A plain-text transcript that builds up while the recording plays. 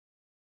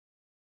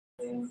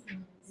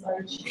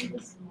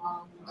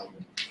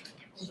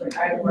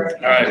right, we're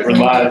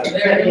live.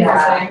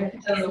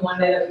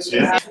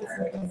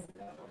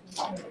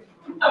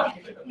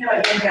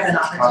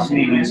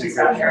 Coffee, music,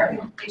 right here.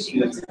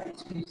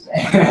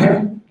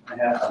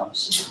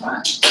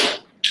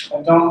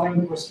 I don't think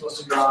we're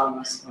supposed to draw on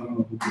this.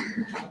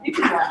 You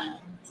can draw.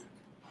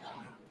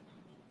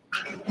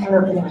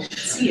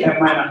 See, I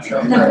might not show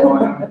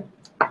everyone.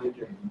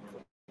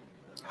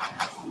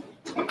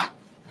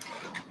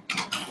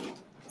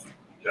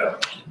 Yeah.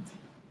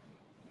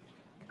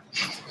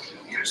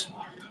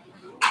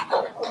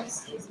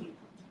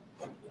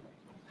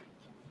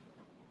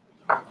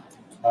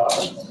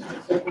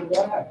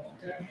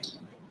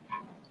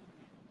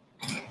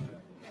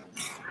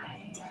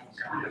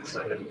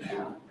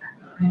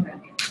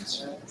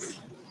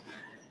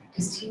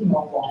 Because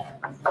T-Mobile.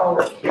 Oh,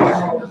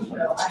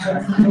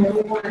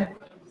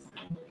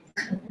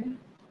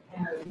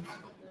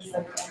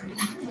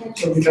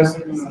 So we just. I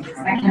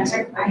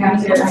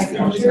have to use my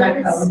code.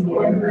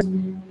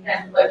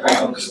 And like, and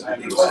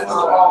I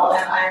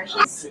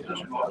actually.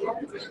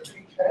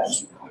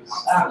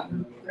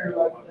 Through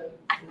like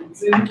the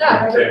Zoom.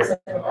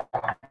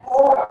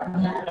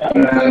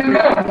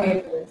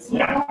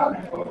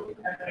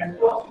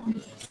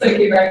 Thank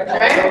you very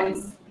much.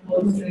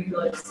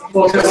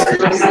 Well, just, I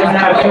think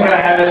I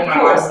had it in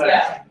my last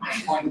Yeah.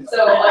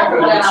 So like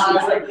for that, I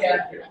was like,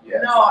 yeah.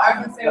 No,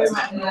 I would say we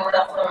went north,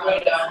 that's what we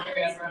went down. We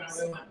went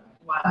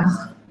west.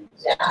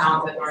 Yeah.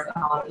 Townsend, North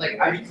Holland, like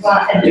I just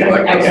thought. I was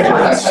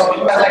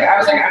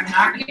like, I'm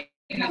not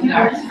getting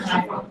that.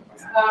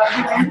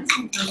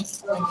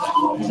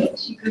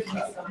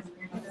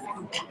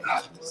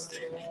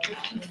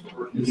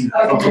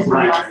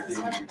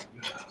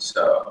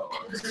 So.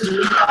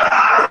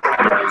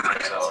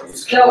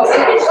 No, I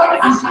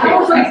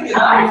was like,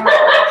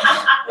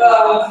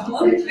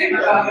 let me think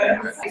about it.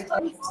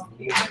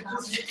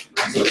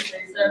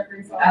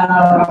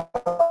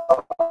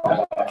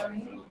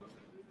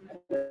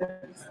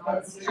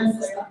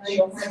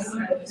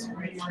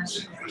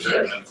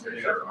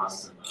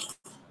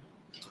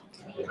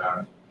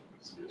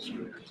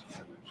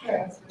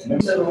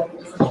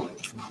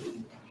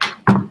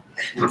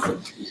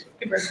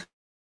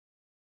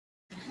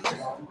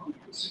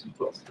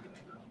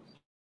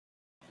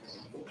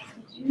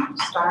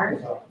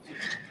 Start.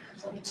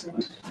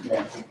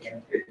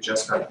 It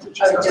just got.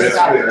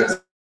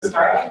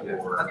 Start.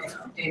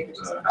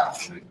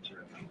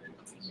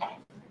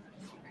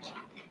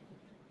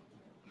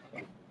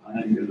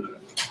 I'm gonna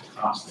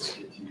toss this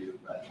kid to you,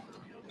 but.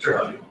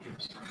 Sure.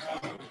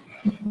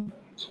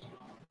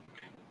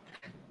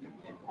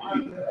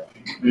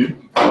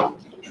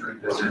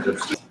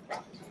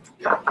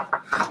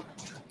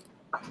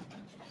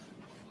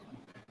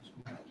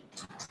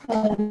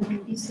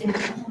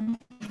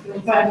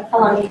 How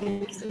long are you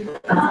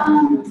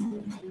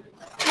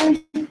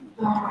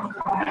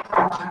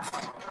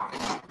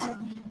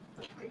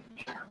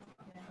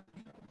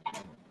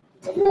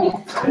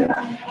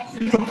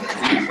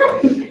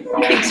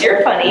Thinks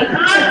you're funny.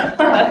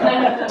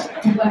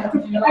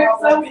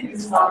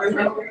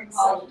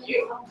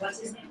 What's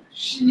his name?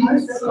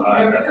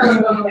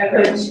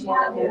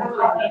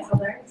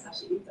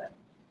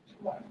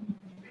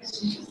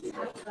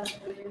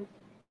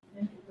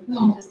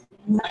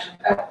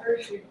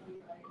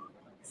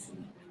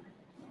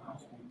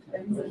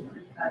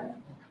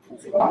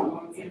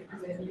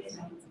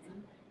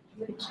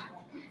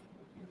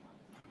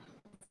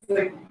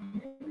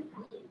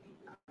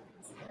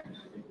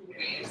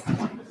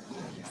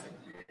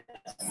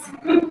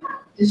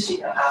 Did she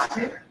know how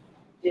to?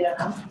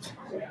 Yeah.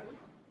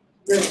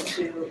 Really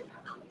to.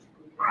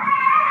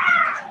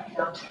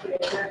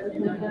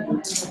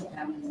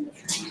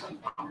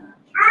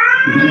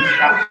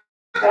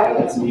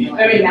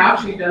 I mean, now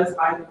she does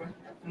buy them.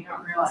 We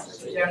don't realize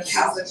she doesn't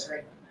have this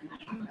right.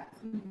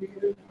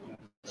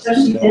 So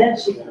she did.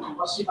 She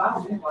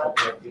bought them.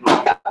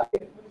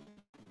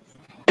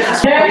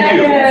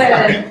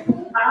 Yay!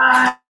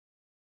 Hi.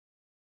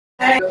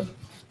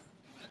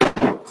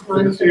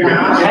 My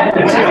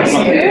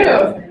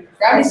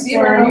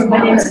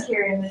name is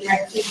Carrie, I'm the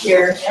director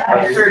here.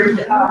 I've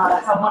heard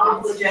how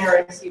wonderful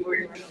generous you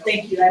were.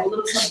 Thank you. I have a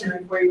little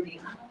something before you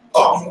leave.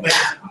 Oh, man.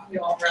 We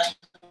all rushed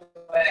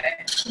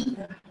away.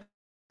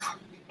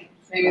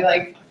 Maybe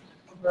like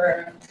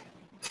over.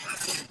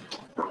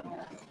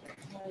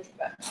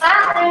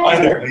 Hi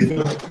there. How you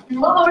doing?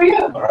 Well, how are you?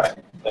 All right.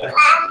 All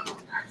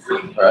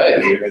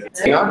right.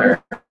 Hang on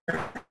there.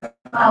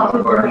 Oh.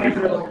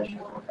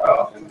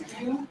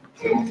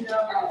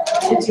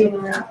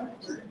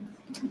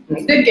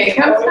 Did Gay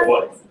come?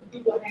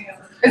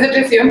 Is it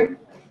just you?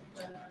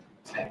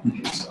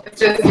 It's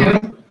just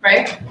you,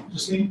 right?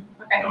 Just me?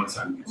 Okay. No, it's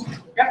fine.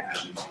 Yep.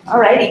 All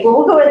righty, well,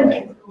 we'll go ahead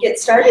and get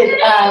started.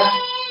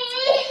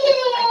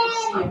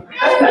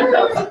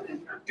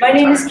 My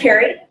name is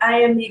Carrie. I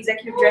am the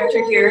executive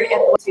director here at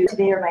the Institute.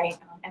 Today are my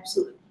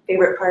absolute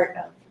favorite part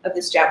of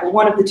this job, well,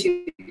 one of the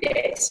 2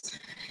 days.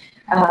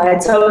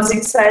 It's always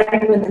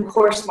exciting when the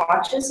course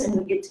launches and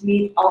we get to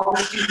meet all the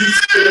students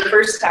for the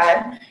first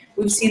time.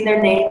 We've seen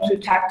their names, we've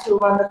talked to them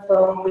on the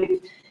phone,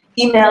 we've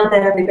emailed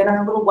them, they've been on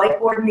a little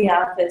whiteboard in the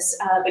office,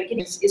 but getting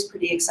is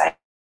pretty exciting.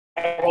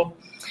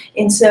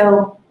 And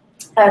so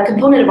a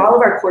component of all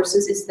of our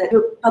courses is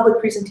the public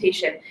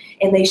presentation,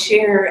 and they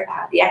share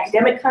the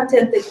academic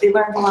content that they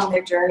learned along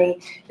their journey,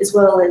 as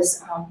well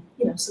as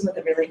you know, some of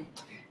the really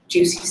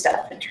juicy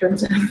stuff in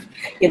terms of,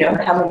 you know,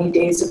 how many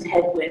days of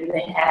headwind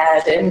they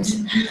had and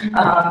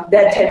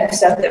that type of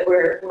stuff that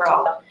we're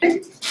all about.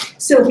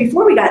 So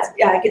before we get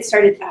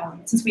started,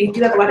 since we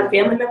do have a lot of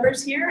family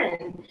members here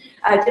and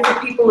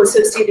different people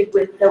associated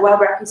with the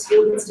Rockies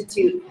Field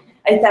Institute,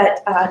 I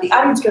thought the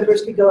audience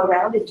members could go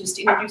around and just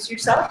introduce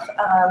yourself,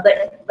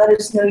 let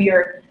us know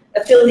your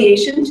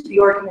affiliation to the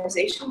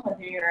organization,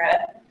 whether you're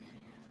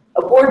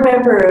a board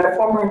member, a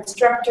former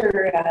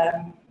instructor,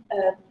 a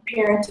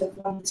parent of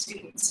one of the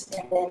students,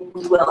 and then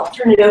we will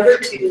turn it over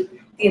to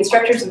the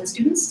instructors and the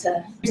students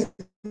to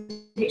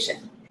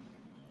presentation.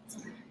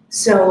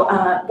 So,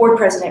 Board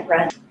President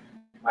Brian.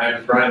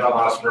 I'm Brian Van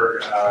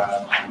Osberg.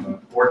 I'm a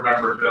board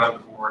member, been on the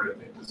board. I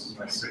think this is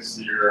my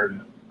 6th year,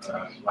 and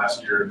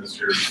last year and this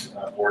year's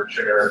board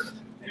chair.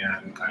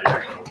 And I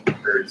echo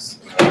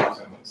Carrie's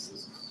sentiments.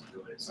 This is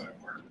really exciting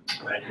work.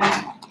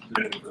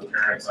 Thank you for the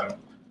parents. I'm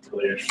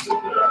really interested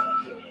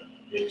to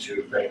meet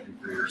you. Thank you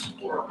for your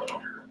support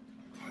of your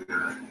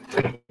program.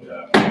 Thank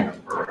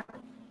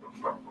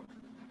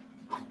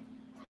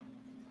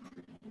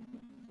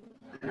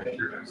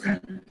you.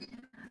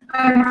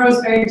 I'm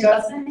Rosemary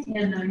Johnson,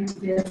 and I'm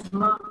his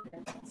mom.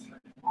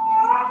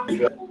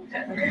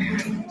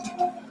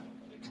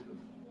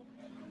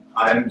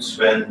 I'm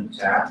Sven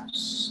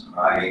Taps.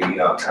 I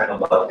kind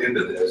of lucked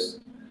into this.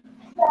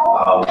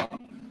 I'm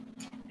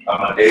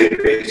a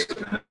database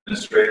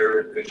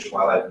administrator at Fish and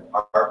Wildlife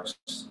Parks,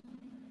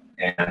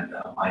 and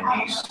my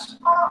niece took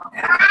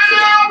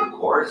the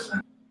course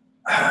and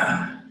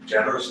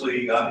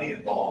generously got me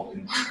involved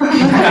in the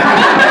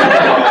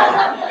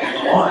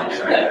launch,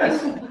 I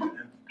guess,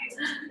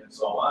 and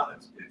so on.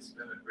 It's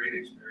been a great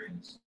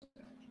experience.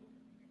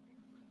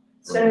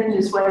 Sven and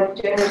his wife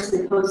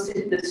generously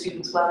hosted the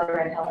students while they were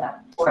in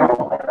Helena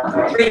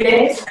for 3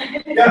 days.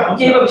 Yeah.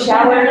 Gave them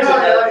showers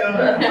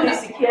and a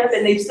place to camp,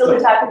 and they've still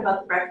been talking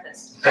about the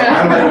breakfast. I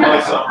like my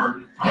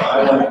summer.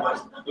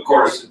 Of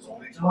course, it's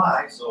only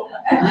July, so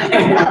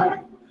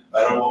I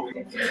don't know what we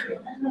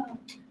can.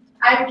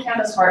 I'm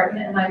Candace Horton,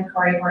 and I'm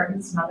Corey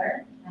Horton's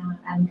mother, and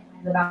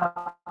I live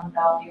out on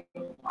Bellevue,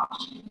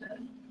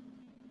 Washington.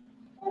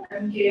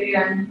 I'm Katie,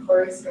 I'm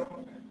Corey's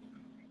girlfriend.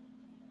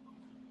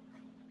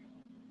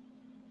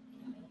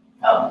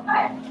 Oh,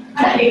 hi.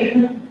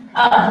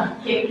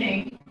 Katie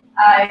King.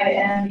 I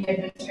am the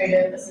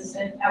administrative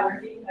assistant at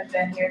WRFI. I've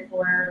been here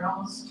for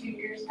almost 2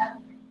 years now.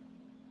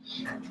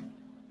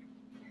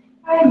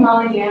 Hi, I'm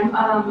Molly Gam.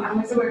 I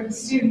was a WRFI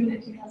student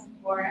in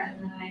 2004,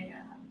 and then I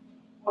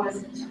was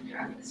an instructor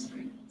on this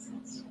spring.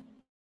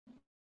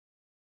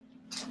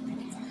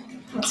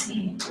 Let's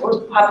see,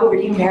 we'll hop over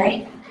to you,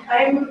 Mary.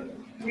 I'm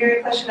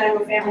Mary Question.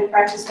 I'm a family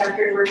practice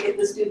doctor and work at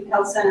the Student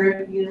Health Center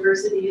at the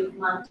University of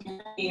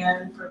Montana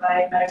and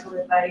provide medical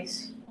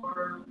advice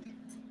for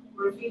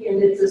WRFI.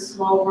 And it's a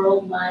small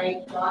world.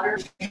 My daughter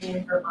is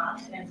in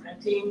Vermont and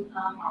renting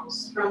a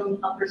house from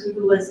a person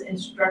who was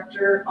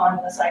instructor on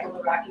the Cycle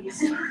the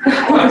Rockies. A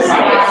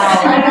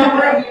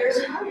number of years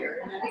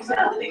prior. And I'm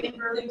excited living in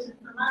Burlington,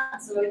 Vermont.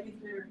 So I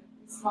think they're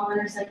small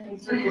intersecting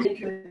circles that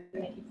could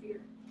make you fear.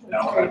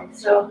 No.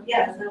 So,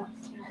 yeah, so.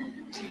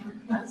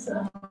 That's,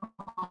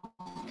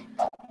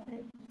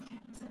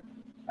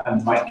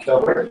 I'm Mike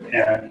Gilbert,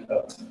 and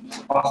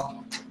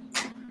Austin.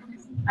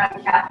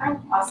 I'm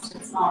Catherine,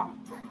 Austin's mom.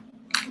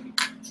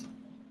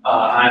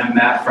 I'm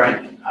Matt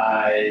Frank.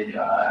 I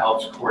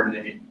helped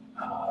coordinate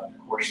the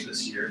course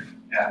this year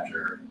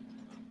after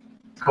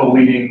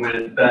co-leading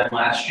with Ben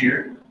last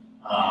year.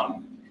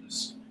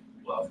 Just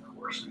love the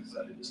course and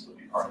excited to still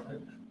be part of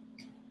it.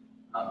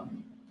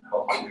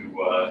 Helped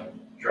to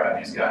drive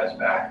these guys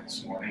back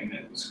this morning.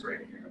 It was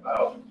great hearing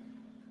about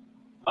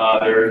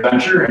their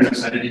adventure, and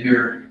excited to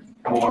hear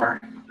more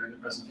during the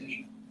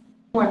presentation.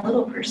 More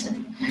little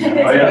person.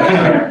 Oh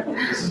yeah,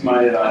 this is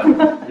my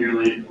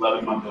nearly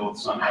 11-month-old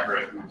son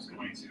Everett, who's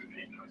going to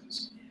make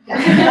noises.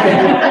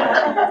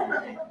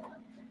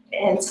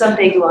 And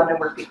someday go on a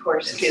WRFI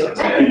course too. I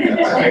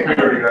think we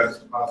already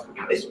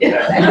got this.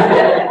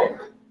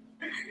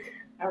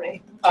 All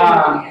right.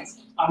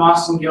 I'm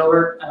Austin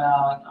Gilbert.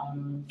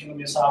 I'm going to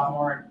be a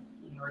sophomore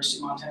at University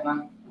of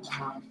Montana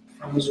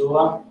from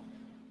Missoula,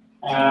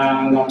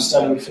 and I'm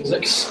studying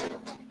physics.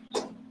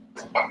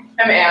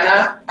 I'm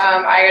Anna.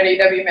 I go to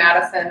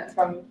UW-Madison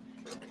from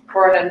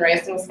born and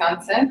raised in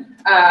Wisconsin.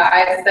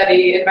 I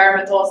study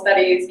environmental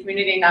studies,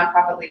 community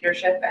nonprofit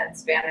leadership, and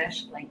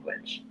Spanish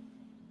language.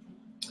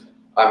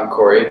 I'm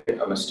Corey.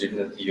 I'm a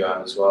student at the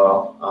UM as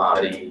well. I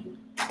study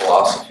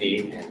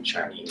philosophy and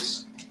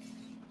Chinese.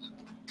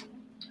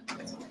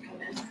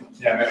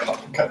 Yeah, maybe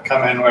I'll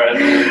come in where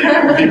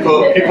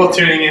people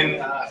tuning in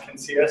can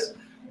see us.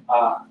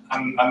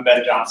 I'm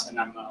Ben Johnson.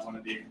 I'm one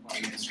of the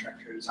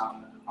instructors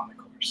on the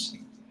course.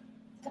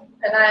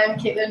 And I'm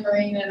Caitlin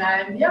Marine, and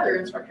I'm the other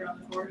instructor on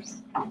the course.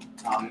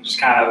 Just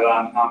kind of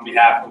on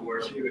behalf of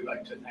WRFI, we'd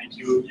like to thank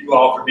you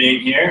all for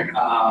being here,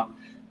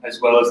 as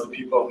well as the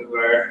people who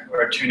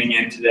are tuning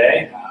in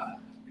today.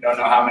 We don't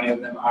know how many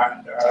of them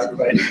there are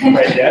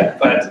right yet,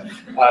 but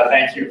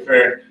thank you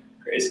for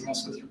gracing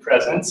us with your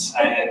presence.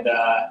 And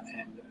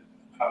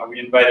we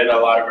invited a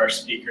lot of our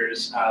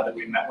speakers that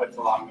we met with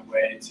along the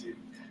way to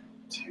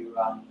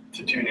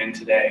tune in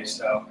today.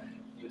 So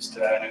just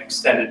an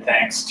extended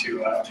thanks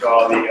to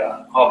all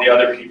the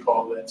other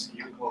people that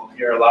you will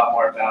hear a lot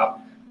more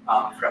about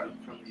from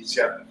these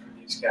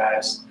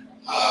guys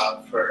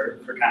for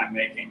kind of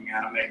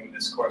making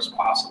this course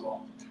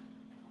possible.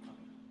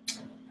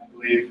 I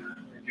believe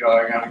you all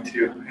are going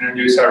to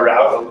introduce our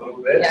route a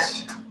little bit.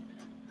 Yeah.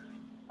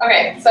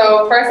 Okay,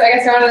 so first, I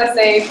guess I wanted to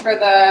say for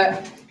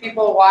the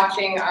people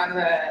watching on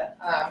the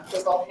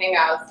Google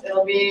Hangouts,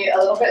 it'll be a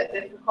little bit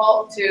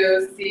difficult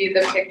to see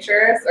the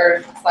pictures,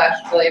 or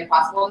 / really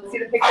impossible to see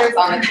the pictures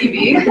on the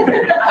TV.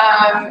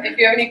 If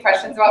you have any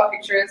questions about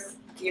pictures,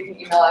 you can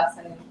email us,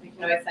 and we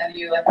can always send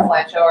you like a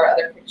slideshow or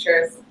other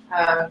pictures.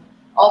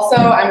 Also,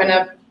 I'm going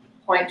to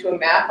point to a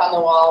map on the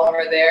wall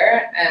over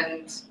there,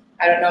 and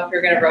I don't know if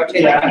you're going to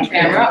rotate the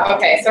camera.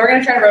 Okay, so we're going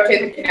to try to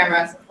rotate the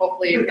camera, so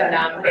hopefully you can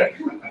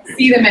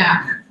see the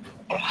map.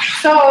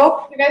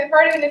 So, you guys have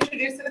already been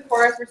introduced to the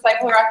course for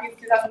Cycle the Rockies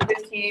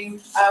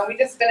 2015. We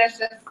just finished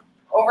this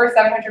over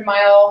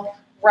 700-mile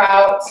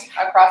route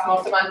across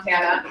most of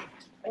Montana.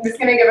 I'm just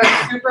going to give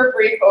a super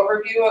brief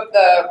overview of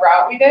the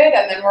route we did,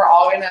 and then we're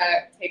all going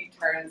to take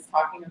turns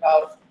talking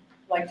about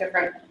like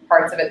different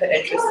parts of it that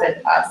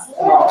interested us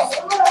the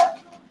most.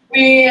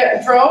 We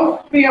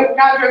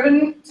got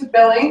driven to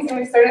Billings, and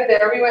we started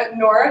there. We went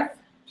north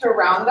to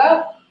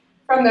Roundup.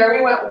 From there,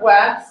 we went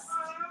west.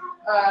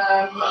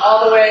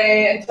 All the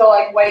way until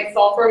like White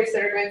Sulphur. We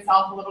started going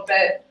south a little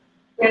bit.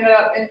 We ended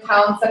up in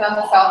Townsend on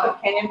the south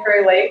of Canyon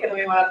Prairie Lake, and then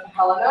we went up to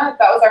Helena.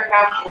 That was our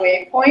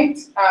halfway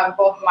point,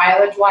 both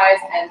mileage-wise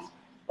and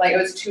like it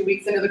was 2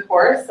 weeks into the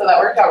course, so that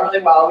worked out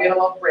really well. We had a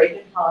little break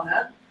in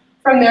Helena.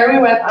 From there, we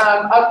went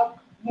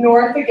up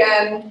north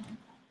again,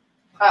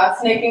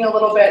 snaking a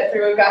little bit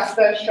through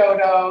Augusta,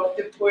 Choteau,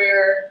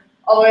 Depoyer,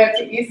 all the way up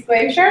to East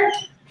Glacier,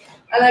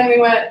 and then we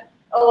went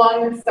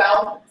along the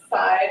south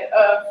side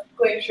of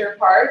Glacier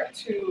Park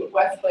to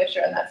West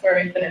Glacier, and that's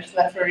where we finished, and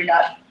that's where we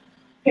got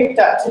picked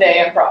up today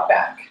and brought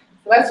back.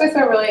 So that's just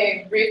a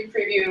really brief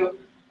preview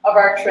of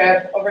our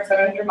trip, over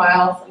 700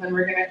 miles, and then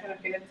we're going to kind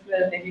of get into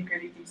the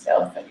nitty-gritty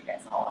details that you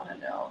guys all want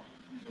to know.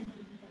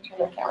 Turn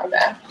the camera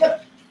back.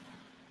 Yep.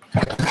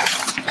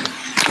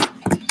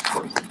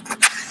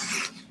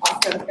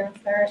 Austin's going to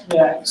start.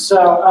 Yeah,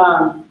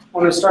 so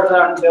when we started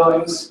out in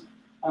Billings,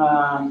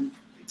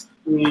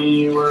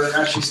 we were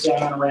actually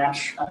staying on a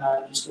ranch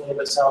just a little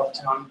bit south of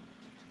town.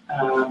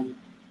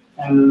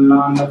 And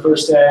on the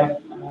first day,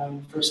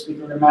 the first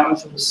speaker we met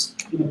with was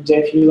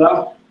Dave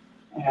Hulo,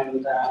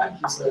 and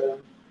he's a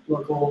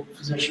local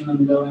physician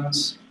in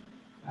Billings,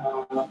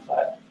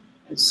 but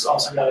he's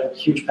also got a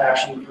huge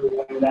passion for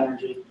wind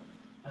energy,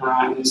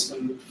 and he's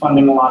been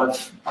funding a lot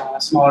of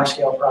smaller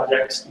scale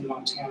projects in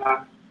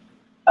Montana.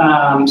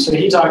 So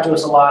he talked to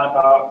us a lot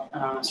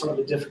about sort of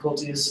the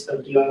difficulties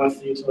of dealing with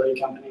the utility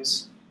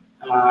companies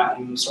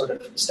and sort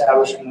of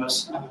establishing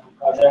those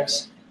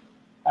projects.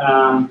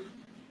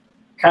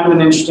 Kind of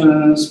an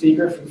interesting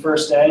speaker for the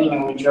first day.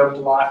 We joked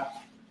a lot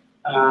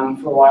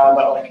for a while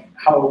about like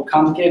how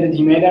complicated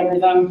he made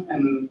everything,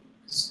 and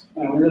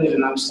we really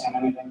didn't understand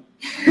anything.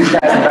 He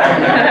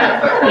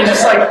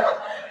just like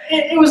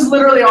it was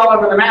literally all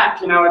over the map.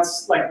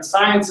 It's like the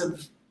science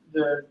of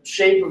the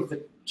shape of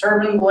the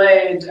turbine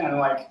blade, and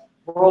like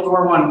World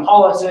War I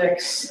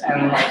politics,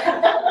 and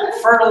like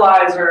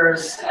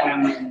fertilizers,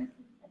 and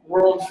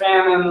world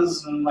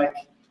famines, and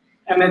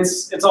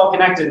it's all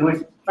connected. And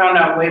we found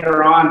out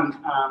later on,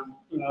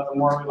 the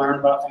more we learned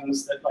about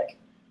things, that like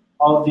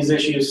all of these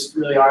issues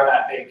really are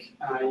that big.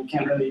 You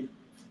can't really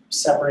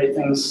separate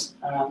things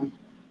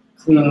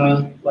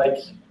cleanly like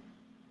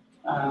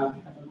I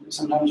think we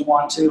sometimes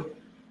want to.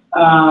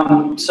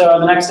 So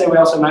the next day we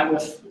also met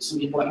with some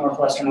people at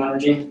Northwestern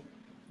Energy,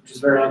 which was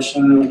very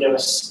interesting. They gave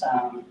us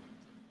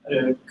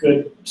a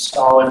good,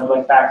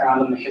 solid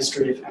background in the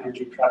history of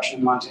energy production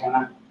in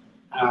Montana,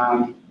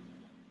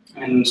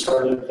 and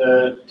sort of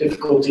the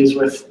difficulties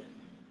with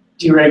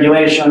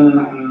deregulation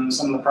and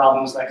some of the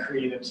problems that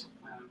created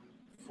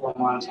for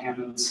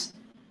Montanans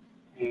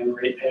and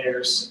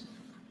ratepayers,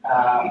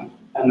 and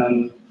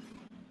then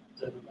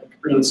the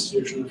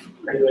reinstitution of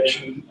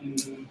regulation in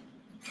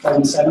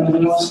 2007, I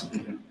think it was.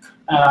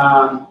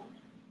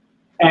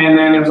 And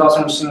then it was also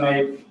interesting,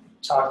 they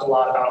talked a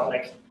lot about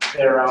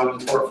their own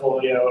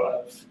portfolio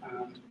of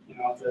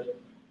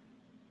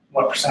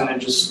what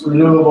percentage is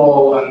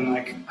renewable, and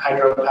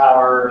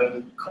hydropower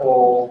and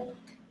coal.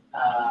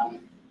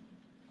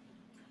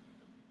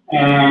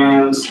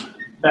 And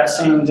that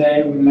same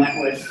day we met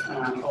with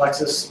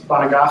Alexis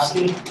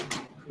Bonagofsky,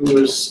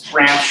 whose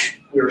ranch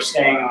we were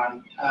staying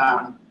on.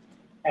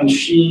 And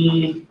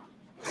she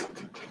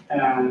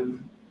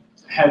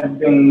had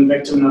been the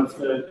victim of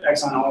the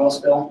Exxon oil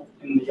spill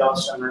in the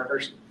Yellowstone River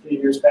a few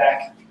years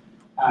back.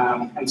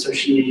 And so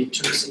she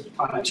took us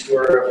on a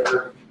tour of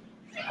her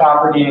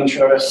property and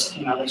showed us,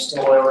 there's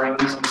still oil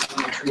rings on some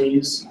of the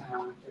trees.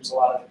 There's a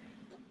lot of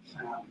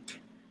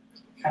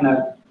kind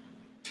of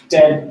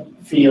dead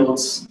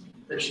fields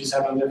that she's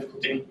having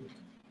difficulty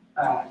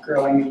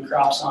growing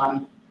crops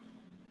on.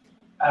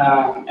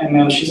 And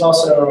then she's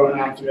also an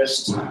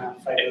activist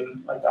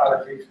fighting like the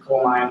Otter Creek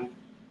coal mine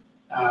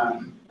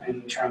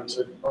and trying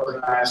to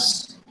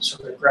organize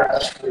sort of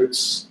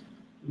grassroots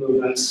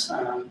movements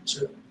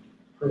to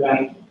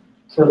prevent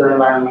further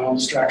environmental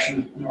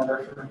destruction in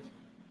order for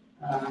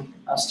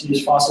us to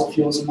use fossil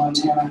fuels in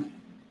Montana.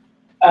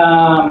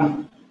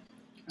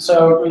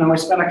 So, we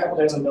spent a couple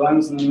days in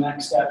Billings, and the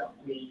next step,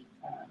 we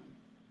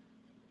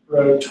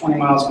rode 20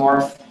 miles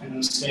north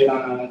and stayed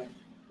on a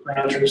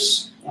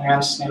rancher's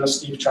land. His name was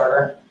Steve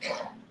Charter,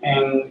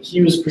 and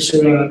he was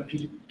pursuing a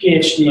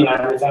PhD in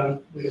everything,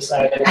 we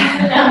decided.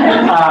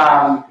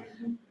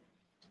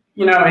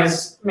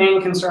 His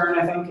main concern,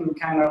 I think, and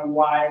kind of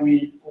why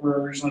we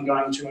were originally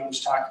going to him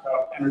to talk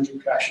about energy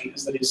production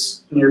is that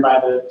he's nearby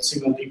the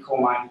Signal Peak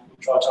coal mine,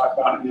 which I'll talk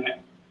about in a minute.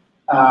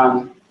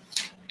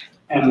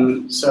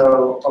 And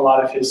so a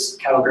lot of his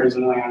cattle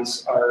grazing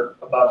lands are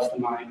above the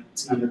mine.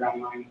 It's an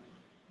underground mine.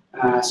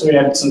 So we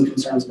had some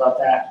concerns about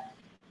that.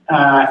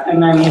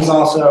 And then he's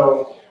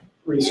also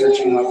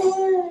researching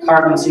like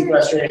carbon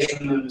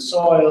sequestration in the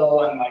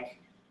soil and like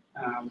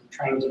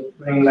trying to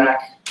bring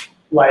back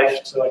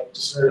life to like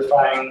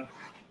desertifying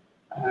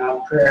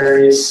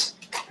prairies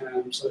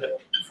so that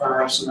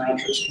farmers and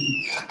ranchers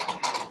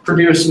can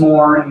produce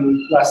more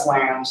in less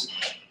land.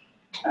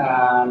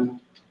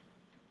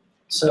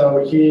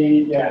 So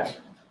he,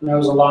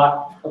 knows a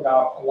lot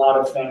about a lot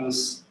of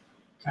things,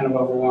 kind of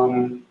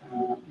overwhelming.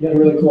 He had a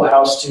really cool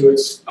house too.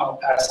 It's all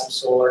passive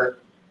solar.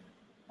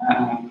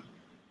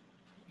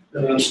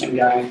 Really interesting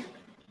guy.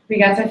 We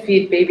got to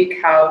feed baby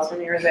cows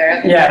when you were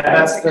there. Yeah,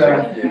 that's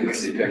the. You can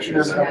see pictures.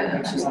 There's a couple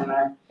pictures on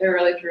there. They're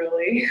really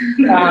truly.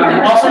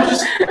 Also,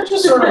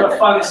 just sort of a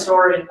fun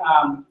story.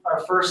 Our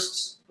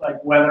first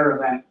like weather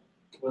event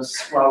was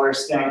while we were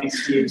staying at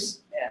Steve's,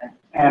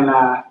 and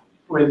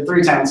we had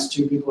 3 tents,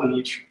 2 people in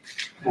each,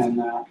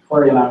 and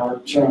Corey and I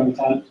were sharing a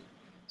tent.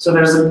 So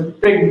there's a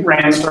big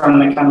rainstorm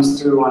that comes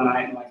through one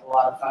night, and like a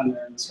lot of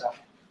thunder and stuff.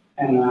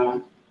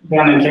 And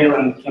Ben and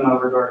Caitlin came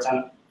over to our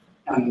tent,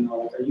 and were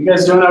like, "Are you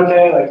guys doing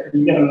okay? Like, are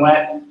you getting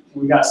wet?"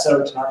 We got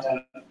soaked in our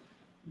tent.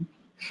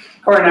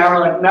 Corey and I were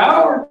like,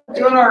 "No, we're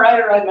doing all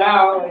right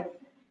now. Like,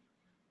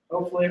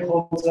 hopefully it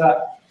holds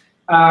up."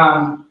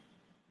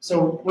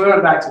 So we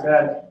went back to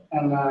bed,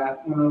 and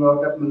when we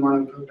woke up in the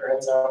morning, we poked our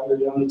heads out. We were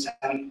the only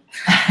tent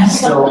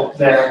still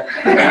there.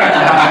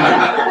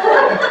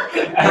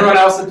 Everyone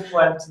else had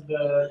fled to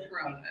the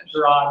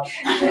garage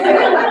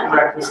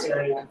breakfast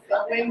area.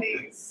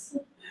 Wendy's.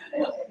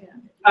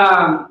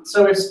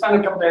 So we spent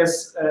a couple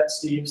days at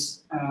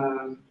Steve's,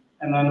 and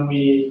then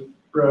we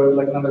rode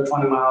like another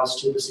 20 miles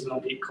to the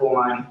Signal Peak coal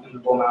mine in the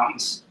Bull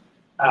Mountains.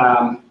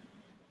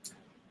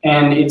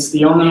 And it's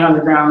the only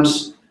underground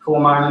coal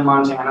mine in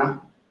Montana,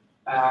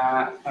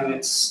 and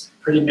it's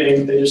pretty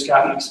big. They just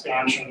got an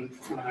expansion,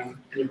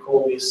 new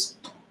coal lease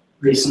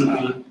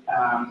recently.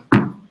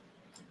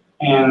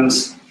 And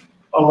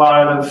a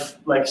lot of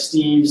like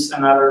Steve's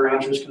and other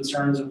ranchers'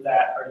 concerns with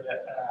that are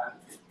that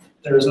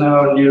there was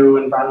no new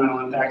environmental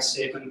impact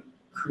statement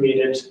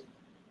created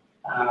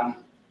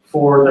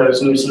for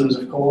those new seams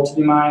of coal to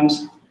be mined,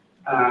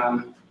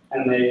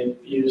 and they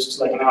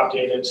used like an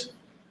outdated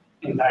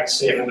impact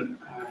statement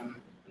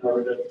in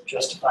order to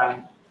justify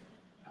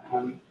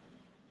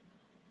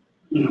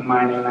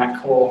mining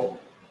that coal.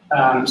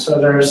 So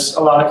there's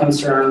a lot of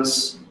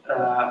concerns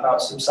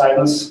about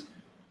subsidence.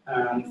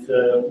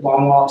 The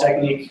long wall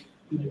technique,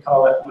 they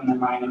call it when they're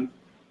mining,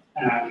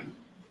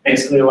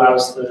 basically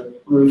allows the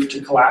roof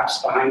to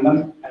collapse behind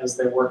them as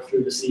they work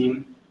through the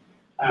seam.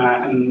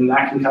 And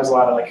that can cause a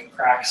lot of like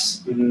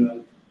cracks in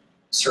the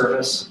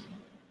surface.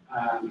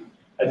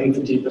 I think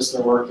the deepest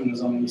they're working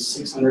is only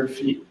 600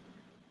 feet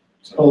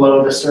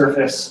below the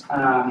surface.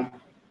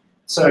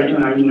 So, you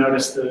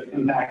notice the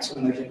impacts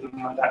when they're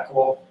taking out that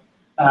coal.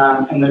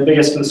 And the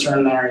biggest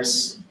concern there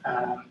is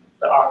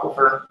the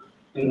aquifer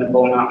in the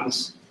Bull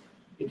Mountains,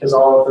 because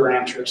all of the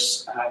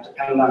ranchers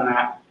depend on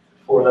that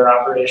for their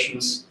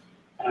operations.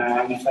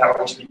 And if that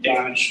were to be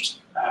damaged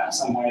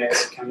some way,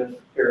 it's kind of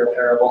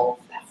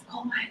irreparable. That's the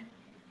coal mine.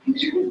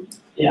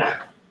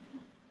 Yeah,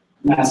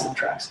 massive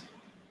tracks.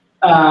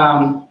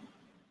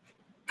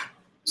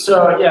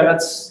 So yeah,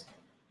 that's,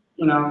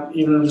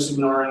 even just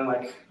ignoring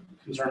like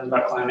concerns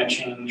about climate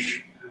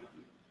change,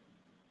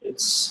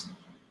 it's,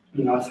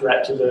 a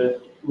threat to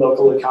the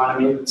local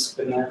economy that's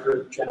been there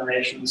for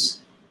generations.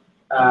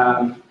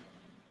 And,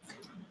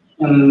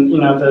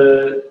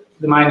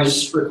 the mine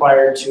is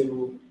required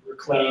to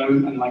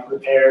reclaim and like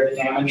repair the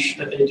damage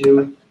that they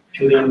do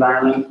to the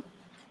environment.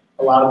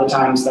 A lot of the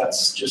times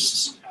that's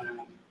just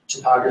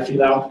topography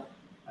though.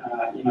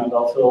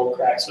 They'll fill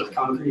cracks with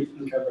concrete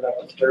and cover it up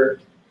with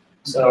dirt.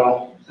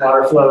 So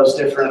water flow is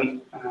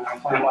different,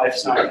 plant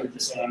life's not going to be the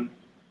same.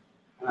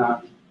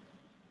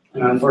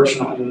 And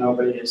unfortunately,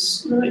 nobody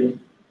has really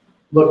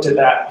looked at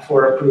that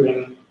before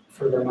approving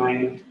further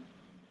mining.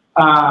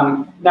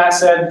 That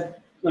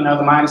said, the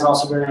mine is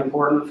also very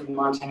important for the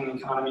Montana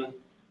economy.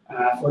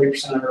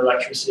 40% of our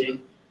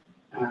electricity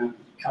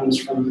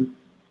comes from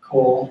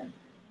coal.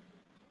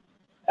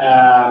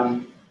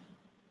 And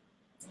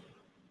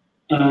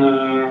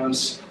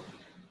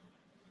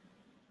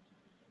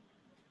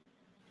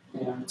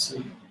yeah, let's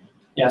see.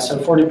 Yeah, so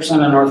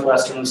 40% of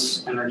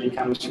Northwestern's energy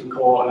comes from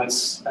coal, and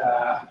it's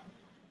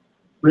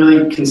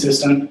really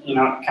consistent. It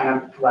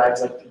kind of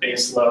provides like the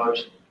base load,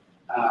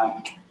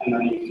 and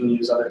then you can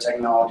use other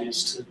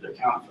technologies to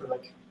account for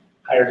like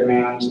higher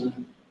demands.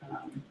 And,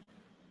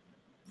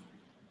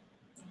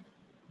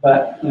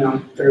 but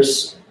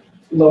there's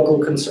local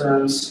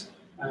concerns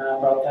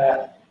about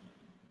that.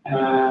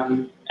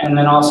 And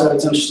then also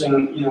it's interesting,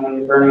 when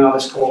you're burning all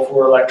this coal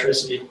for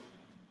electricity,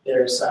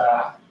 there's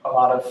a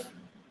lot of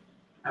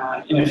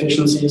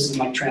inefficiencies in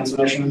like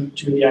transmission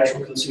to the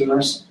actual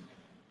consumers.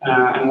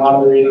 And a lot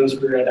of the readings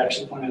we read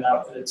actually pointed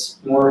out that it's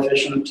more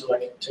efficient to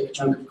like take a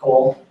chunk of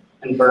coal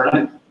and burn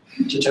it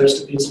to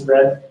toast a piece of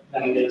bread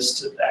than it is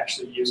to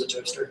actually use a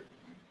toaster.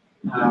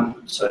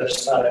 So I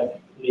just thought I'd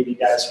leave you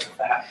guys with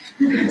that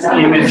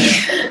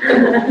image.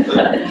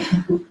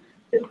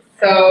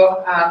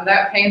 So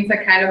that paints a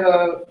kind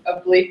of a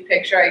bleak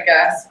picture, I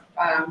guess,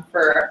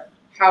 for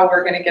how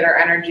we're going to get our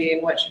energy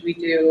and what should we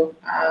do.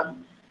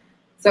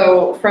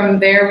 So from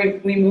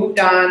there, we moved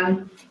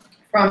on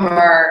from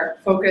our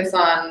focus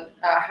on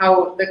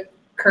how the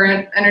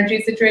current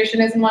energy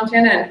situation is in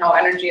Montana and how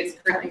energy is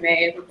currently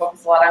made. We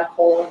focused a lot on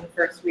coal in the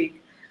first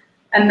week.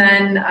 And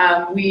then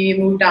we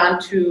moved on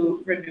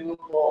to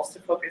renewables to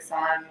focus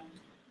on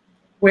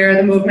where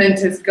the movement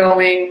is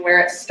going, where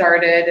it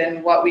started,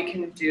 and what we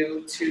can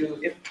do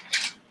to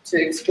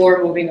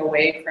explore moving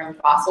away from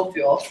fossil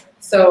fuels.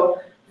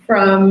 So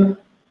from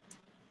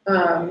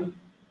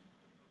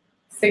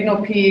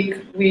Signal Peak,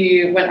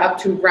 we went up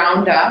to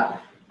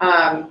Roundup,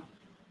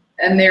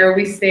 and there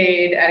we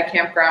stayed at a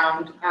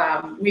campground.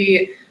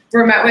 We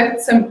were met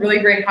with some really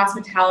great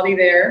hospitality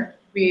there.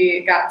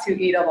 We got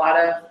to eat a lot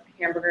of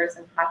hamburgers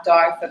and hot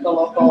dogs at the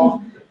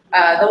local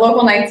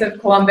Knights of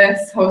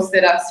Columbus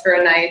hosted us for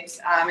a night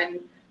and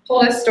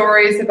told us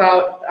stories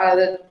about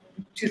the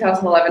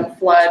 2011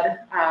 flood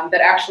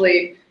that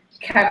actually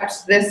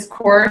kept this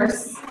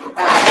course.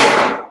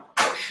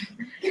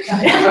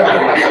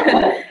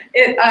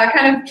 It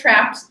kind of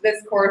trapped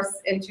this course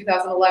in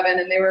 2011,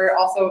 and they were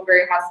also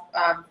very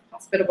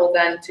hospitable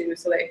then too,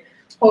 so they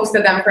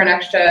hosted them for an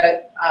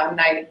extra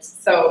night.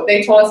 So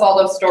they told us all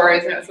those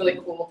stories, and it was really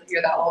cool to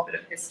hear that little bit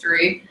of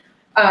history.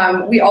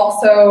 We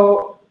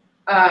also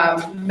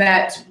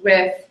met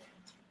with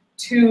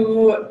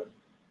two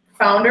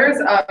founders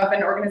of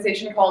an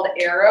organization called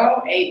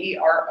AERO,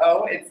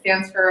 A-E-R-O. It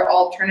stands for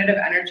Alternative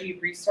Energy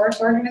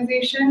Resource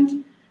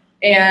Organization.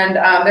 And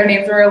their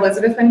names were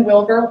Elizabeth and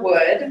Wilbur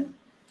Wood.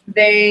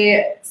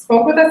 They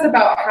spoke with us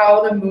about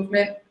how the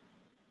movement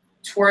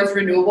towards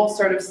renewables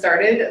sort of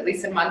started, at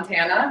least in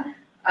Montana.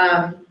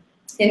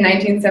 In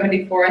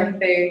 1974, I think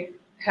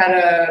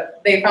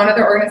they founded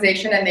their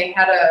organization, and they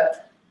had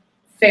a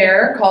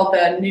fair called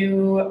the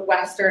New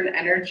Western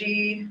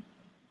Energy,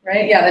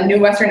 right? Yeah, the New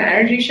Western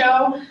Energy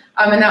Show.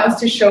 And that was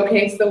to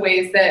showcase the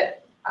ways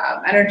that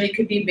energy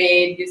could be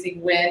made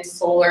using wind,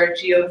 solar,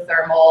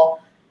 geothermal,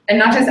 and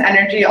not just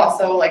energy,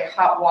 also like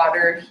hot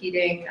water,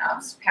 heating,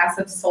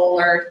 passive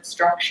solar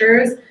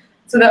structures.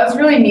 So that was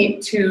really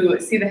neat to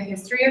see the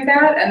history of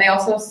that. And they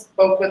also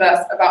spoke with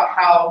us about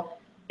how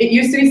it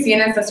used to be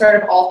seen as a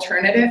sort of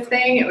alternative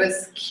thing. It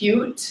was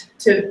cute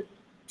to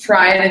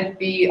try and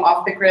be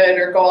off the grid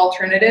or go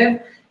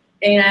alternative.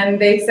 And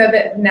they said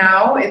that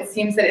now it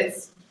seems that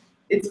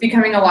it's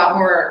becoming a lot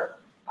more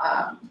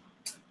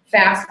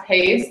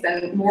fast-paced,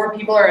 and more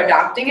people are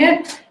adopting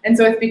it. And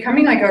so it's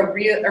becoming like a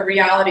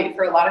reality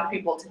for a lot of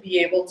people to be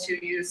able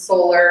to use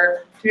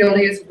solar, to be able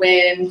to use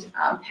wind,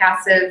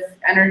 passive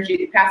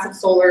energy, passive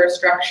solar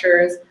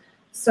structures.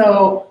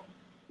 So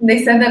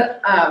they said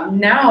that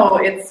now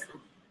it's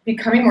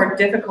becoming more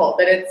difficult,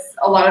 that it's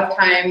a lot of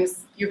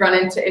times you run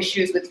into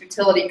issues with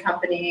utility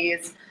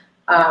companies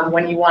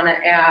when you want to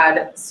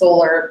add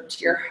solar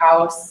to your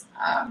house.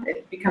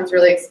 It becomes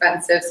really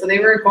expensive. So they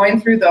were going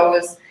through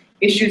those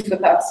issues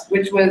with us,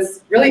 which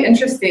was really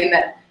interesting,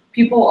 that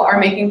people are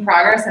making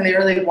progress and they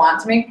really want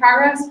to make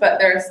progress, but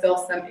there are still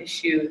some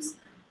issues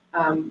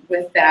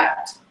with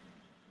that.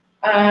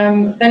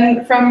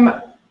 Then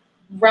from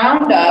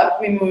Roundup,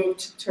 we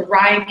moved to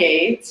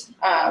Rygate,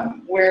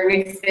 where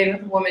we stayed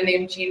with a woman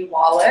named Jean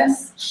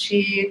Wallace.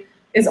 She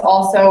is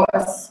also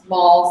a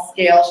small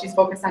scale, she's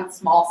focused on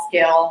small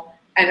scale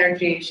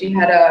energy. She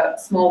had a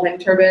small wind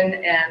turbine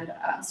and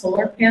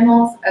solar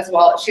panels as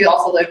well. She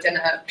also lived in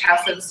a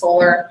passive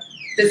solar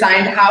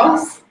designed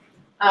house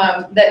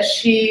that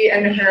she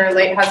and her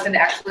late husband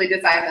actually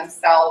designed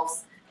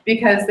themselves,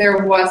 because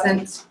there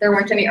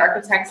weren't any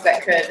architects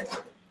that could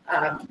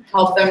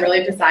help them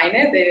really design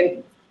it. They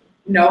didn't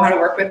know how to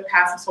work with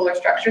passive solar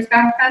structures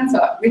back then.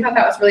 So we thought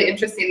that was really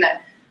interesting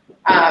that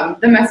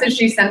the message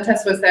she sent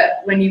us was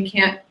that when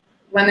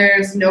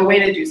there's no way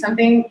to do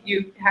something,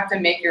 you have to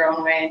make your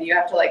own way and you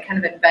have to like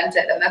kind of invent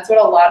it. And that's what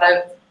a lot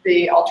of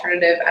the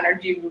alternative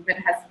energy movement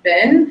has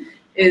been,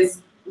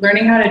 is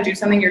learning how to do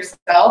something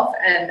yourself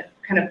and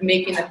kind of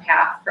making the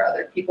path for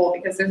other people,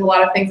 because there's a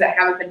lot of things that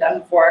haven't been done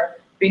before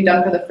being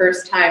done for the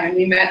first time. And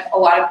we met a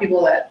lot of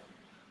people that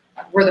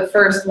were the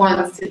first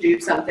ones to do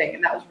something,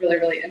 and that was really,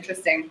 really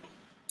interesting.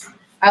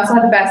 I also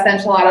had the best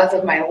enchiladas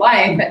of my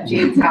life at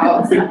Jean's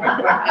house.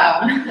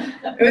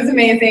 It was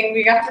amazing.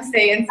 We got to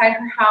stay inside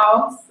her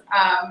house.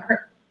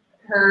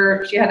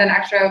 She had an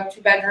extra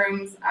 2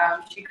 bedrooms.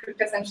 She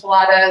cooked us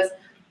enchiladas.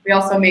 We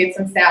also made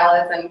some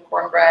salads and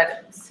cornbread.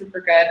 It was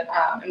super good.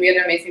 And we had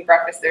an amazing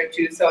breakfast there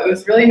too. So it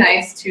was really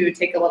nice to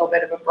take a little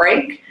bit of a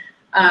break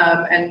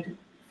and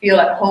feel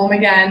at home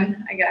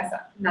again, I guess,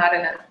 not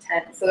in a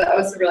tent. So that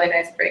was a really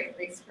nice break, at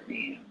least for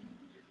me.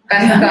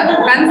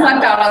 Ben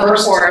slept out on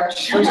the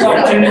porch. First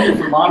opportunity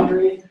for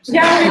laundry.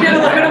 Yeah, we did a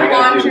little bit of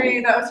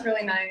laundry. That was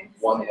really nice.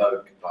 One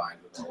load combined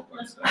with the whole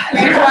bunch of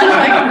We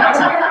watched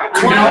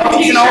like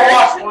You can all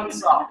wash one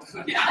sock.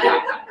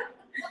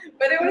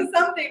 But it was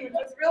something which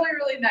was really,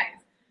 really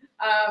nice.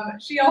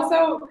 She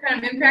also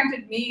kind of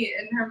impacted me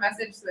in her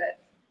message that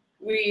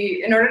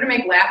in order to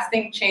make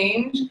lasting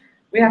change,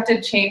 we have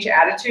to change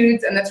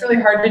attitudes, and that's really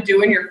hard to do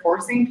when you're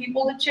forcing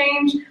people to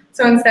change.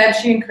 So instead,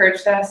 she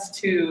encouraged us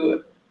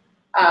to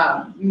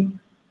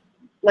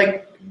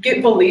like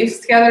get beliefs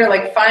together,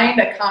 like find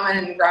a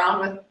common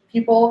ground with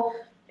people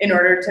in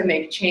order to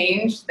make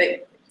change,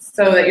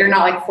 so that you're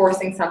not like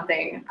forcing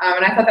something.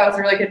 And I thought that was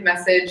a really good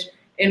message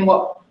in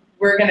what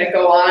we're going to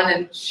go on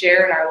and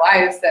share in our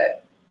lives,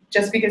 that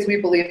just because we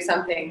believe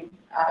something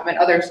and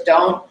others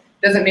don't,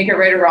 doesn't make it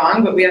right or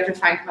wrong, but we have to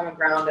find common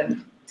ground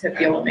and to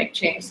be able to make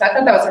change. So I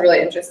thought that was a really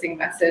interesting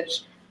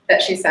message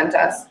that she sent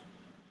us.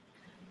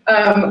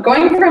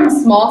 Going from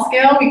small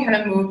scale, we kind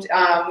of moved,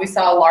 we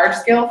saw a large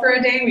scale for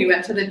a day. We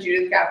went to the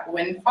Judith Gap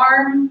Wind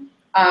Farm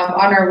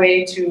on our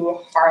way to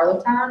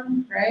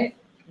Harlowtown, right?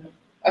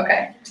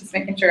 Okay, just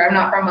making sure. I'm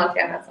not from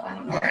Montana, so I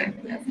don't know where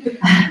anything is.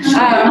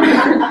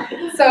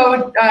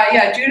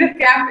 Yeah, Judith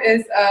Gap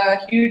is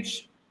a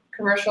huge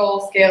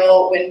commercial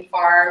scale wind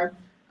farm.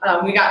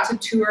 We got to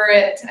tour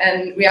it,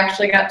 and we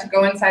actually got to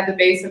go inside the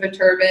base of a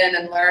turbine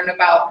and learn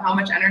about how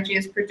much energy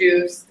is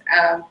produced.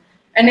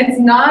 And it's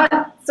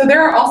not, so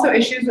there are also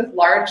issues with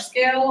large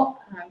scale,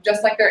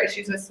 just like there are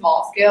issues with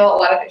small scale. A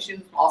lot of issues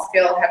with small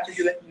scale have to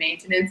do with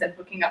maintenance and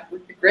hooking up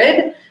with the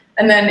grid.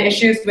 And then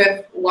issues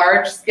with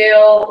large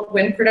scale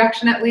wind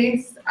production, at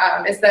least,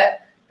 is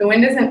that the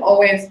wind isn't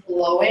always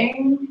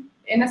blowing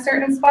in a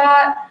certain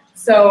spot.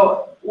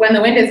 So when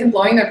the wind isn't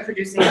blowing, they're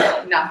producing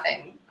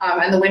nothing.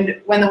 And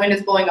when the wind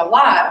is blowing a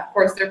lot, of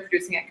course, they're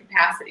producing at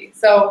capacity.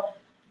 So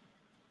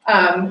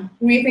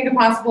we think a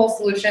possible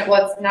solution,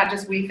 well, it's not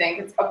just we think,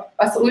 it's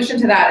a solution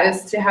to that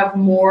is to have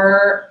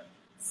more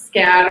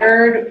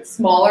scattered,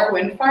 smaller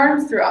wind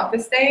farms throughout the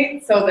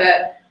state, so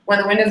that when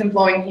the wind isn't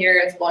blowing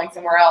here, it's blowing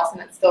somewhere else,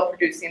 and it's still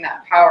producing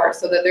that power,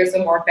 so that there's a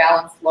more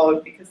balanced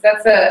load. Because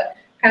that's a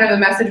kind of the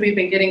message we've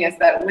been getting, is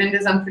that wind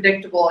is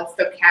unpredictable, it's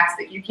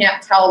stochastic. You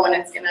can't tell when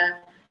it's gonna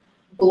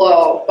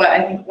blow, but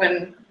I think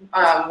when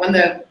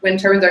the wind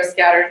turbines are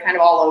scattered kind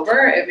of all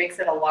over, it makes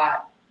it a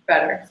lot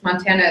better.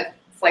 Montana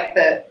is like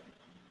the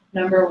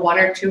 #1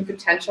 or 2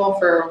 potential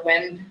for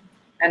wind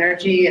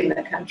energy in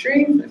the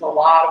country. There's a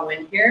lot of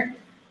wind here.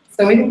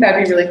 So we think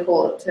that'd be really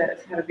cool to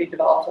have it be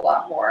developed a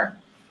lot more.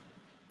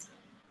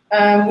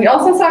 We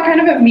also saw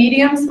kind of a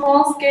medium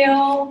small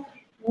scale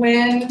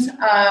wind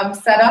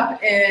set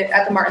up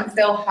at the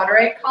Martinsdale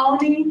Hutterite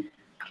Colony.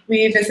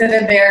 We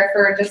visited there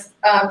for just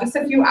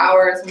a few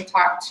hours. We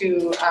talked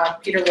to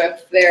Peter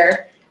Whiff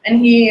there, and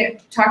he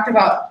talked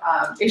about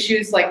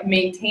issues like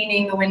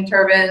maintaining the wind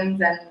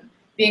turbines and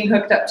being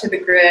hooked up to the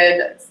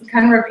grid,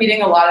 kind of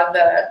repeating a lot of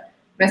the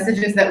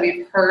messages that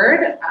we've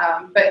heard.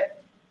 But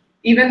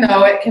even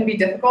though it can be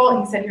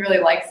difficult, he said he really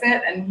likes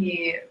it, and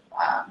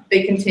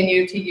they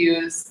continue to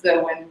use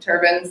the wind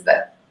turbines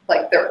that,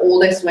 like their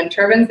oldest wind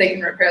turbines, they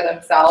can repair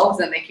themselves,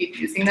 and they keep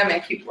using them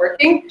and keep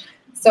working.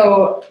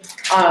 So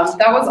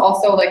that was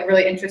also like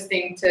really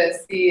interesting to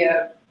see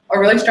a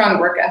really strong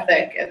work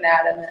ethic in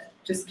that, and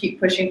just keep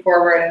pushing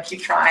forward and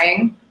keep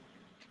trying.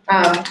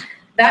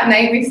 That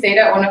night we stayed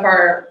at one of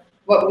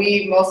what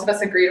most of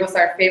us agreed was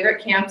our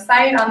favorite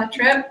campsite on the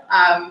trip.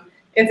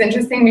 It's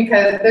interesting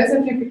because there's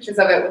a few pictures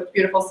of it with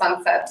beautiful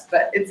sunsets,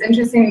 but it's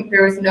interesting,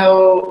 there wasn't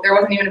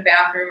even a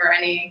bathroom or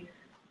any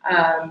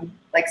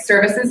like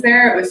services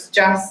there. It was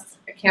just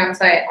a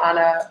campsite on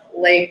a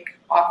lake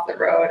off the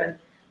road, and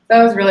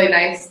that was really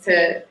nice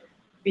to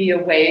be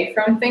away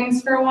from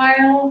things for a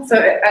while. So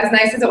as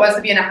nice as it was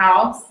to be in a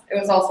house, it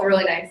was also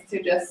really nice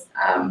to just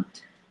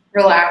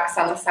relax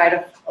on the side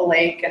of a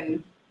lake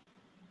and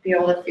be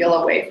able to feel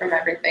away from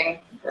everything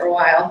for a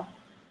while.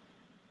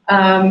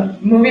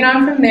 Moving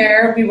on from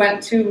there, we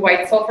went to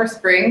White Sulphur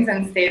Springs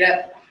and stayed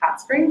at hot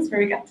springs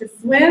where we got to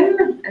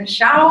swim and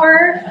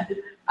shower.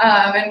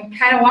 and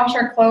kind of wash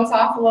our clothes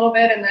off a little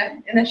bit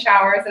in the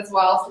showers as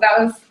well.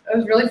 So it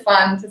was really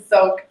fun to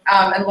soak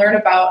and learn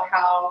about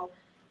how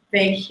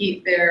they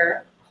heat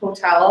their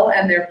hotel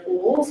and their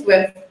pools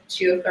with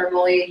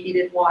geothermally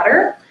heated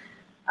water.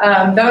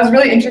 That was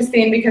really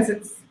interesting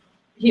because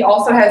he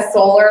also has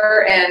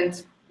solar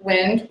and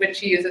wind, which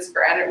he uses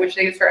for which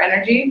they use for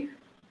energy.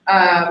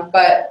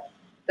 But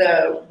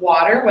the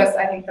water was,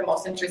 I think, the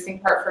most interesting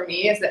part for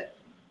me, is that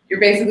you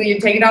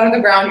take it out of the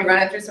ground, you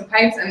run it through some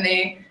pipes, and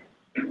they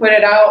put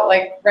it out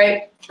like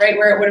right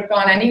where it would have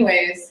gone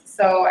anyways.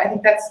 So I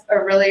think that's a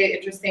really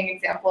interesting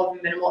example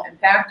of minimal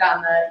impact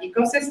on the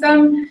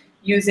ecosystem,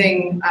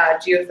 using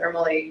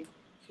geothermally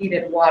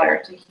heated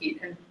water to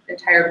heat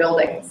entire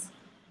buildings.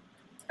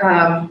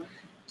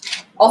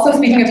 Also,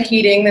 speaking of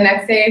heating, the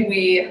next day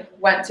we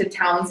went to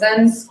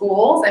Townsend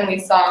schools, and we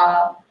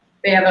saw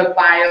they have a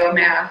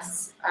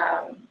biomass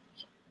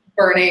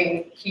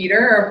burning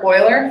heater or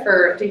boiler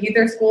to heat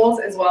their schools,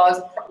 as well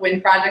as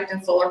wind project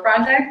and solar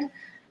project,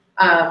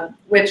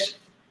 which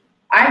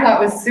I thought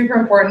was super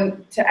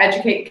important to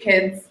educate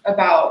kids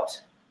about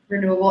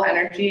renewable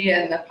energy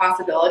and the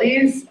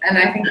possibilities. And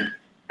I think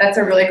that's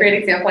a really great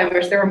example. I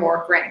wish there were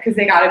more grants, because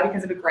they got it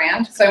because of a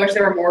grant. So I wish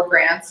there were more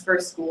grants for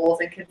schools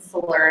and kids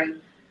to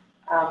learn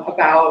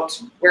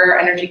about where our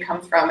energy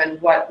comes from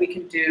and what we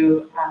can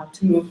do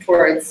to move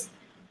towards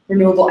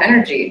renewable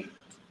energy.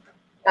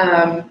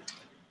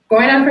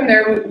 Going on from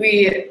there,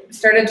 we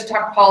started to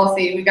talk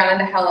policy. We got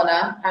into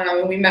Helena,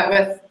 and we met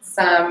with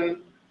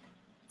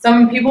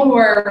some people who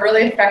are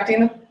really affecting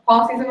the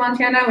policies in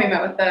Montana. We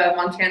met with the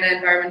Montana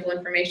Environmental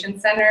Information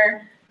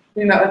Center.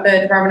 We met with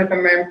the Department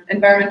of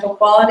Environmental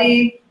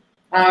Quality,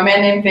 a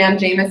man named Van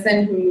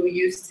Jamison, who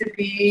used to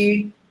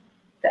be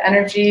the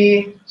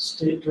Energy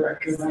State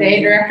Director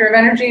of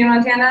Energy in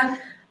Montana.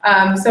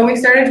 So we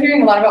started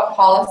hearing a lot about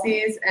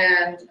policies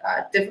and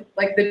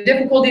like the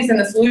difficulties and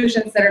the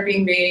solutions that are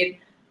being made.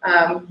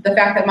 The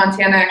fact that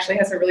Montana actually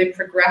has a really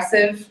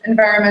progressive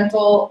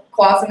environmental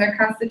clause in their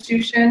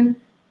constitution,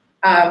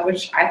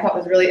 which I thought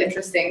was really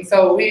interesting.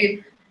 So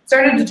we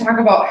started to talk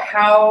about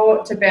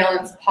how to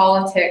balance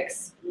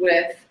politics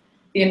with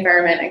the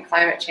environment and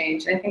climate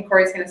change. And I think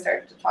Corey's going to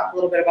start to talk a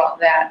little bit about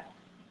that.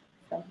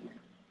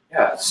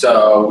 Yeah,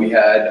 so we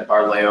had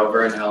our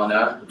layover in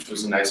Helena, which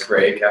was a nice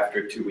break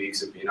after 2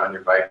 weeks of being on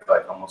your bike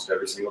like almost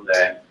every single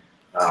day.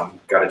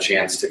 Got a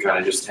chance to kind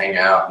of just hang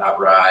out, not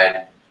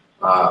ride.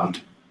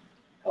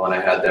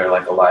 Helena had their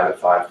like Alive at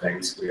 5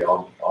 things. We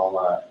all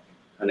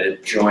kind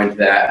of joined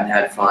that and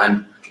had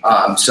fun.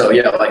 So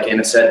yeah, like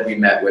Anna said, we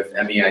met with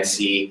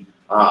MEIC,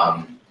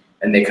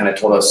 and they kind of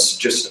told us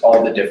just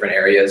all the different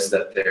areas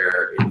that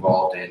they're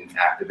involved in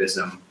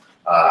activism,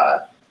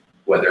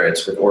 whether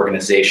it's with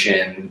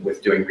organization,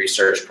 with doing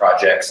research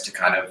projects to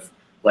kind of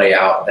lay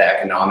out the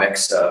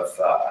economics of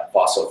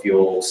fossil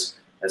fuels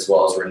as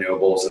well as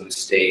renewables in the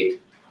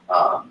state.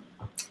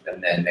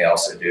 And then they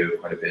also do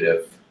quite a bit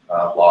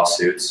of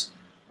lawsuits,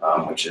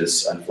 which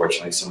is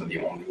unfortunately some of the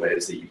only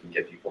ways that you can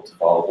get people to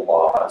follow the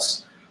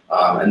laws.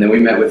 And then we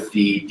met with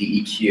the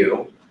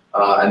DEQ,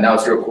 and that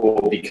was real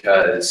cool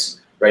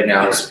because right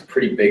now it's a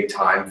pretty big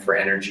time for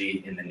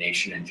energy in the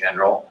nation in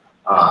general.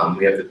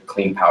 We have the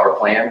Clean Power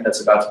Plan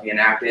that's about to be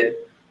enacted,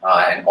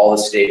 and all the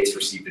states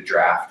received a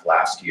draft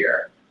last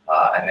year,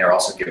 and they're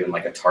also given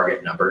like a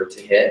target number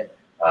to hit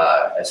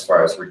as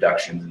far as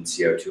reductions in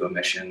CO2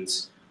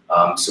 emissions.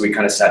 So we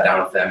kind of sat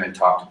down with them and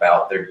talked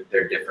about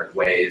their different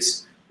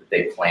ways that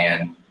they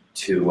plan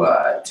to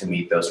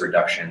meet those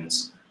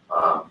reductions.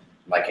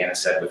 Like Anna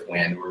said, with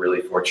wind, we're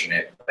really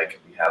fortunate. Like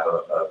we have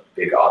a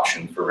big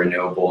option for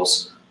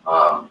renewables,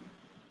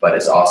 but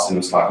as Austin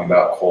was talking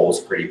about, coal is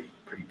pretty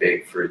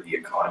big for the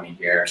economy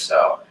here,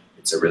 so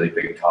it's a really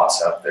big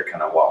toss-up. They're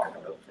kind of walking a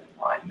real thin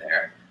line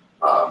there.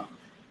 And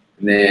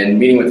then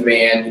meeting with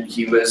Van,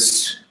 he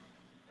was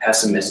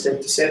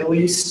pessimistic to say the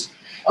least.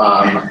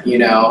 You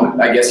know,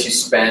 I guess you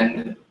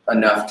spend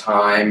enough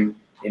time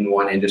in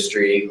one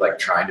industry, like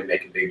trying to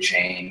make a big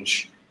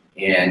change,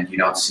 and you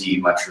don't see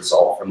much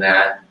result from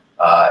that.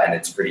 And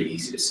it's pretty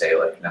easy to say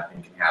like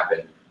nothing can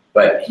happen.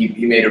 But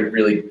he made a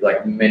really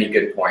like many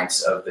good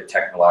points of the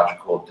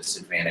technological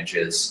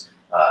disadvantages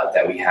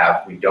that we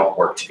have. We don't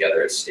work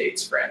together as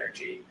states for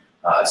energy.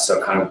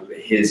 So kind of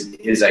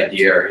his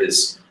idea or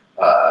his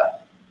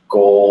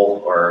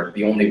goal, or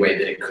the only way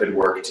that it could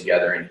work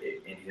together in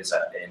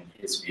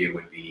his view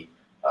would be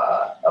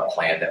a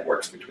plan that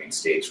works between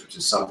states, which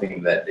is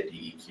something that the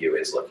DEQ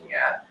is looking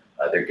at.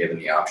 They're given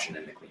the option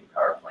in the Clean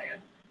Power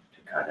Plan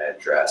to kind of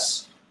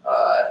address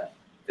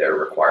their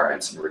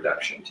requirements and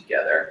reduction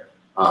together.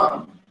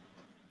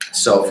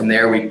 So from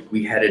there,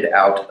 we headed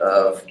out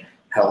of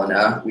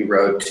Helena. We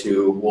rode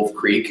to Wolf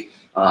Creek,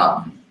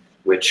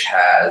 which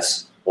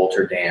has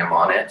Bolter Dam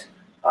on it.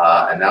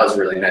 And that was a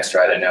really nice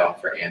ride. I know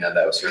for Anna,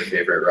 that was her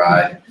favorite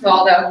ride.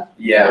 Waldo.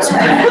 Yeah, it was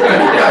pretty good.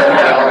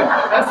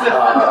 That's the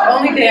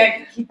only day I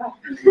could keep up.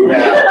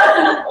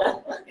 Yeah.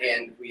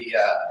 And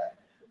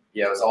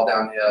yeah, it was all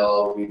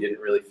downhill. We didn't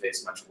really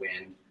face much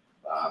wind.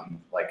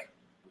 Like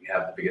we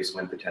have the biggest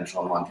wind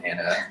potential in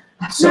Montana.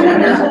 So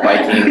when you're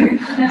biking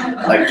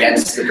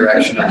against the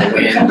direction of the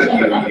wind,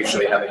 you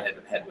usually have a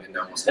headwind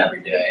almost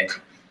every day.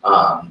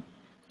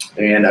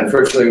 And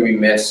unfortunately, we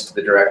missed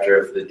the director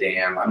of the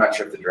dam. I'm not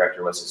sure if the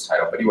director was his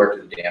title, but he worked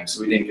at the dam,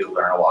 so we didn't get to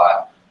learn a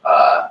lot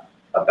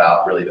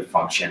about really the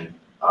function.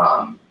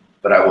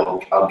 But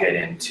I'll get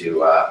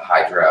into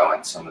hydro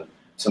and some of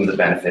the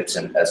benefits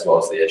and as well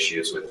as the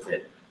issues with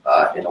it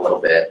in a little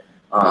bit.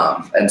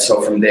 And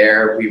so from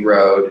there, we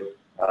rode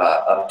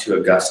up to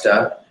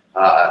Augusta.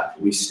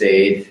 We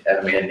stayed at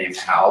a man named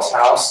Hal's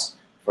house.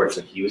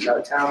 Fortunately, he was out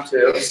of town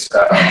too. So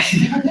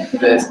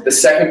the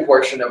second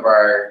portion of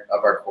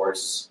our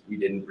course, we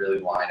didn't really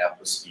line up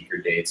with speaker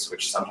dates,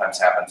 which sometimes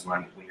happens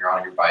when you're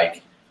on your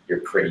bike.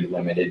 You're pretty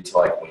limited to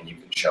like when you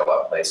can show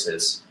up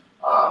places,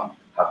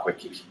 how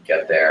quick you can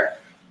get there.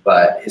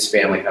 But his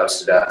family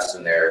hosted us,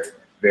 and they're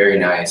very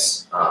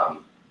nice.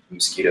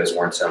 Mosquitoes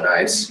weren't so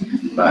nice,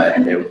 but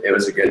it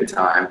was a good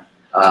time.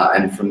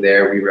 And from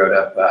there, we rode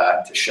up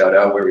to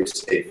Shoto, where we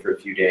stayed for a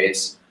few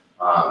days.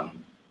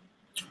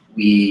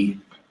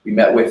 We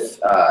met with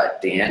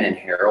Dan and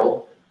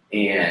Harold,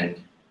 and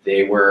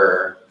they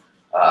were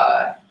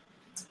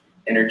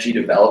energy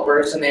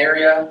developers in the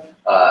area.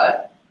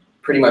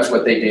 Pretty much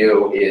what they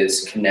do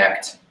is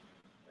connect.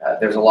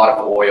 There's a lot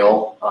of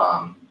oil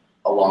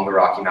along the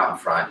Rocky Mountain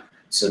front,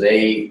 so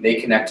they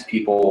connect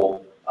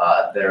people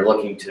that are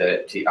looking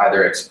to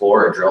either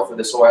explore or drill for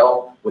this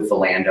oil with the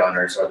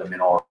landowners or the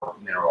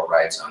mineral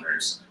rights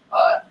owners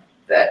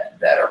that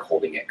are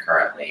holding it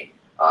currently.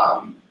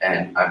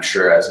 And I'm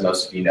sure, as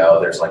most of you know,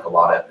 there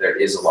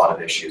is a lot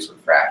of issues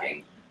with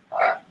fracking.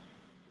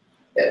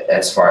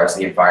 As far as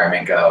the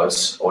environment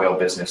goes, oil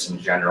business in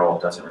general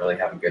doesn't really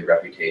have a good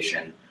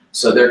reputation.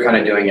 So they're kind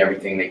of doing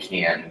everything they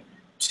can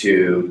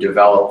to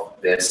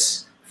develop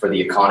this for the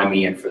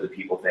economy and for the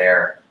people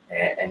there,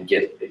 and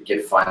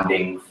get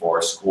funding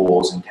for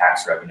schools and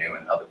tax revenue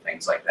and other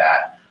things like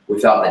that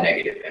without the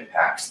negative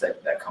impacts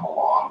that come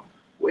along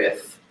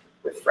with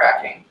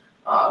fracking.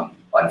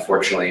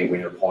 Unfortunately, when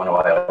you're pulling oil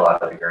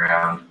out of the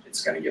ground,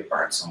 it's going to get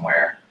burnt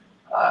somewhere.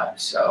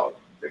 So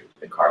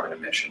the carbon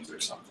emissions are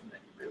something that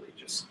you really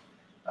just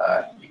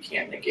you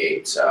can't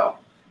negate. So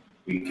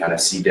we kind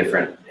of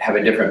have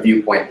a different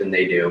viewpoint than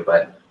they do,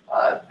 but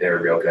they're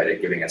real good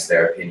at giving us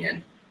their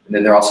opinion. And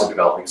then they're also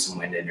developing some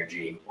wind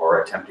energy,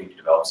 or attempting to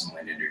develop some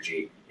wind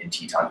energy in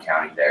Teton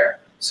County there.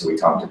 So we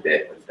talked a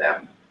bit with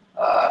them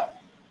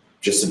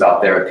just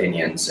about their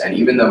opinions. And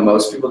even though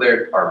most people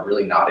there are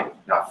really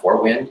not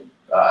for wind,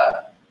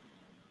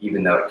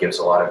 even though it gives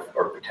a lot of,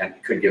 or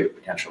could give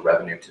potential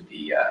revenue to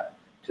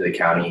the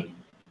county,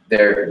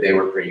 they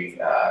were pretty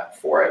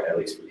for it, at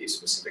least for these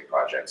specific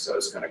projects. So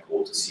it's kind of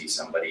cool to see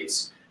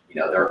somebody's,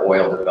 they're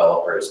oil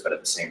developers, but at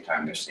the same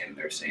time they're standing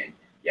there saying,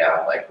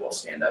 yeah, like, we'll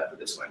stand up for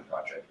this wind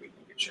project. We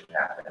think it should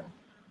happen.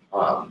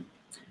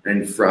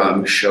 And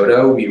from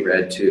Shoto, we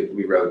rode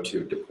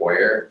to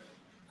DePoyer.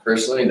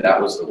 Personally,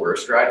 that was the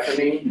worst ride for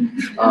me.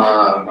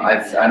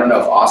 I don't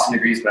know if Austin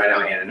agrees, but I know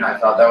Anna and I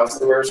thought that was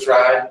the worst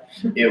ride.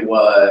 It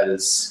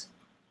was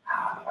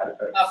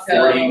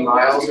 40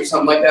 miles or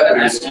something like that,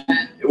 but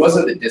it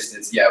wasn't the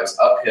distance. Yeah, it was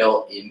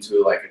uphill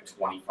into like a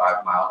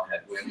 25-mile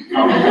headwind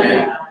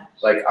probably.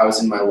 Like, I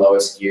was in my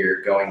lowest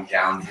gear going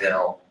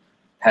downhill,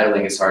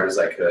 pedaling as hard as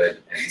I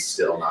could, and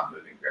still not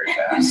moving very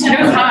fast. It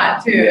was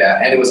hot too.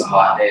 Yeah, and it was a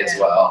hot day as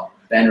well.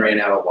 Ben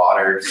ran out of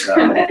water, so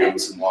I gave him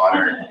some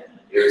water.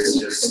 It was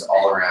just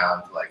all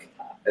around, like,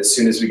 as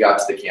soon as we got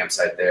to the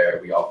campsite there,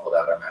 we all pulled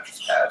out our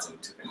mattress pads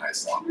and took a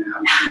nice long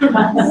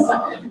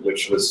nap,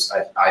 which was,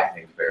 I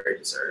think, very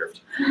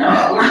deserved.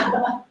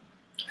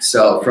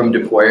 So from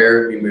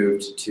DePoyer, we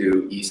moved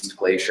to East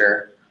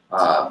Glacier,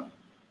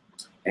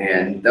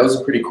 and that was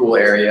a pretty cool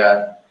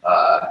area.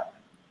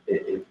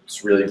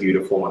 It's really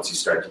beautiful once you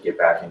start to get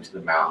back into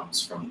the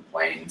mountains from the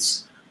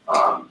plains.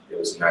 It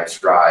was a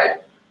nice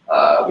ride.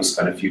 We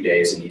spent a few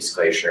days in East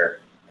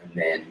Glacier, and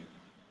then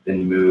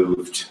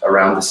moved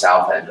around the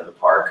south end of the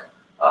park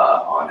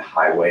on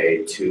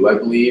Highway 2, I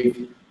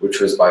believe, which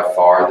was by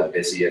far the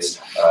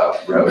busiest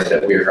road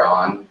that we were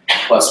on.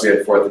 Plus, we had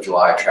 4th of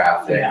July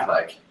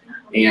traffic,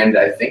 and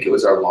I think it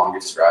was our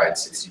longest ride,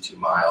 62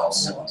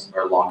 miles,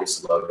 our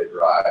longest loaded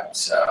ride.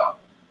 So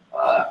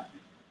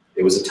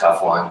it was a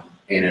tough one.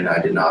 Anna and I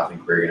did not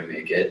think we were going to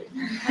make it,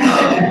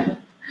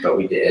 but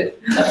we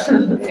did.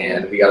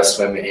 And we got to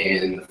swim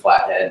in the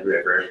Flathead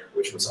River,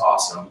 which was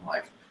awesome.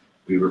 Like,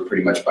 we were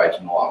pretty much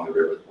biking along the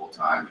river the whole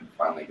time, and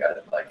finally got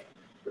it, like,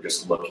 we're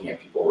just looking at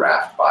people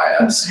raft by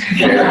us,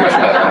 very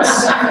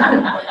close.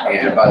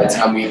 And by the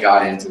time we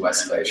got into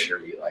West Glacier,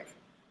 we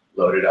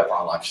loaded up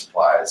on lunch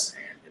supplies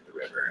and hit the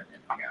river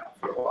and hung out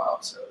for a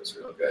while. So it was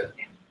real good.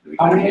 We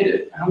made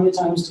it. How many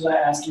times did I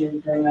ask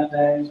you during that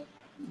day,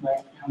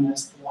 how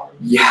nice the water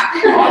was? Yeah,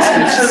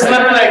 awesome. It's just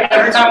literally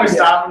every time we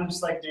stop, I'm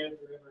just like, dude,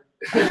 the river.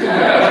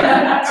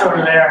 It's over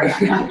there.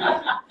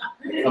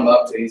 Come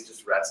up to, he's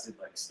just rested,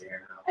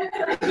 staring out.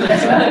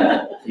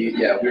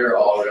 Yeah, we were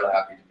all real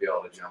happy to be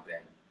able to jump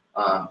in.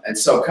 And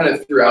so kind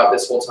of throughout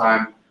this whole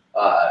time,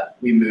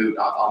 we moved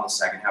on the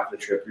second half of the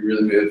trip. We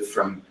really moved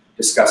from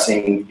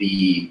discussing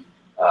the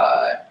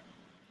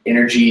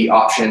energy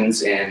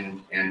options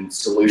and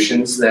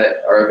solutions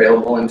that are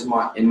available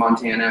in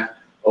Montana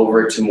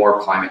over to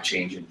more climate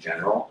change in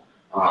general.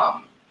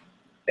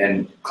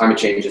 And climate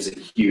change is a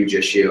huge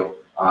issue,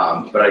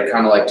 but I'd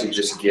kind of like to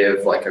just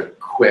give like a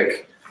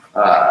quick,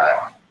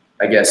 I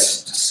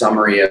guess,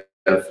 summary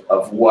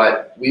of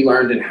what we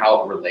learned and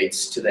how it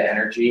relates to the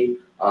energy,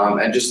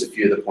 and just a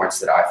few of the points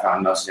that I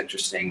found most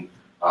interesting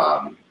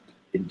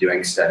in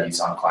doing studies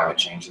on climate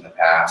change in the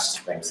past,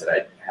 things that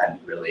I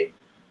hadn't really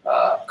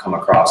come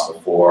across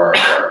before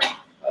or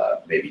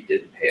maybe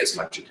didn't pay as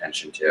much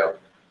attention to.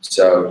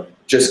 So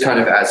just kind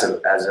of as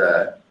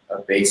a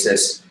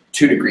basis,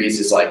 2 degrees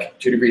is like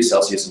 2 degrees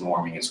Celsius in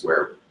warming is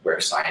where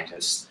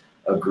scientists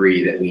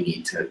agree that we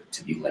need to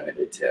be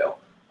limited to.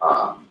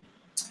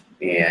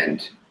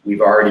 And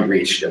we've already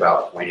reached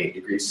about 0.8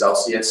 degrees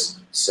Celsius.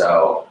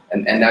 So,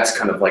 and that's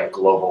kind of like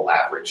global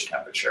average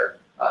temperature.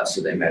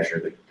 So they measure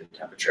the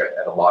temperature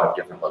at a lot of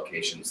different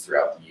locations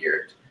throughout the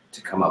year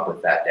to come up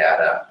with that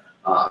data.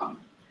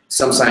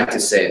 Some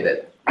scientists say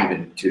that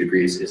even 2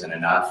 degrees isn't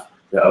enough.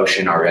 The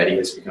ocean already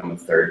has become a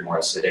third more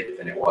acidic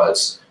than it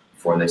was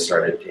before they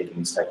started taking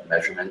these type of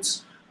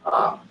measurements.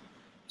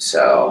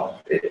 So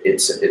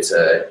it's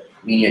a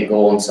lenient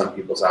goal in some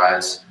people's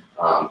eyes,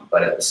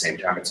 but at the same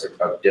time, it's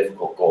a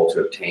difficult goal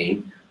to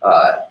obtain.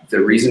 The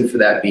reason for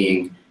that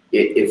being,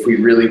 if we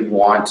really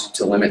want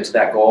to limit to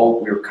that goal,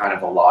 we were kind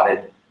of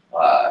allotted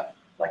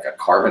like a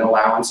carbon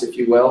allowance, if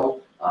you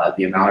will,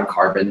 the amount of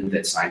carbon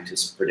that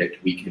scientists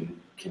predict we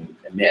can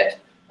emit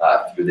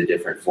through the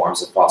different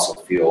forms of fossil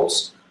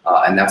fuels,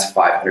 and that's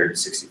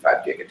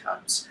 565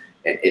 gigatons.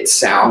 It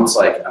sounds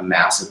like a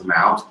massive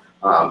amount,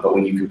 but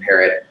when you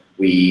compare it,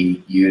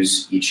 we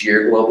use each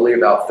year globally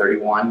about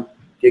 31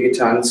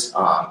 gigatons,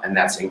 and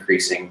that's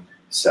increasing.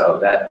 So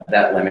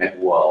that limit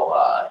will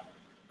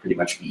pretty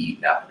much be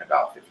eaten up in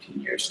about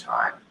 15 years'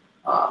 time,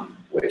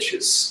 which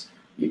is,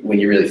 when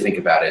you really think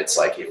about it, it's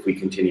like if we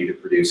continue to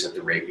produce at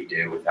the rate we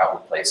do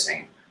without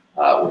replacing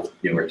with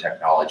newer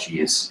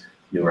technologies,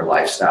 newer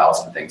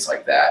lifestyles and things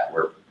like that,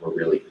 we're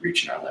really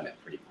reaching our limit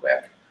pretty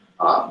quick.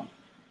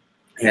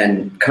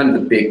 And kind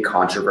of the big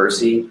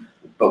controversy,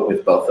 but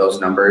with both those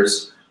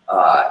numbers,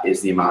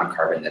 is the amount of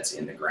carbon that's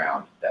in the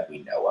ground that we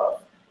know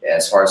of.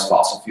 As far as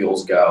fossil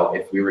fuels go,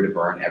 if we were to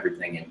burn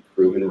everything in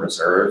proven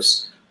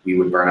reserves, we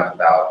would burn up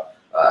about,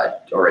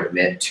 or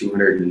emit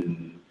 200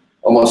 and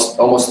almost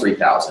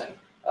 3,000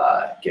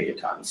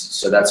 gigatons.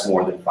 So that's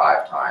more than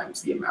 5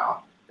 times the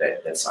amount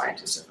that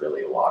scientists have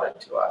really allotted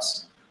to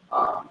us.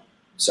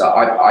 So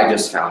I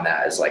just found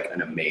that as like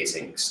an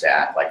amazing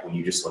stat. Like when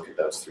you just look at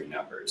those 3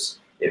 numbers,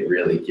 it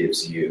really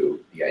gives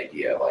you the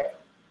idea like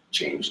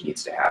change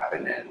needs to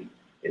happen, and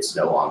it's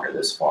no longer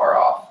this far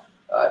off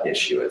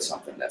issue. It's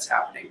something that's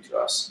happening to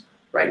us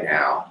right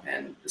now,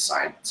 and the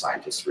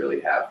scientists really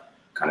have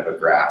kind of a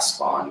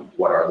grasp on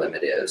what our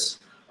limit is.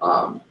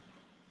 And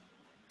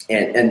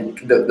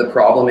the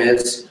problem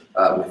is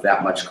with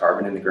that much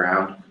carbon in the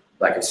ground,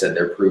 like I said,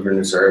 they're proven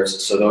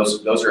reserves. So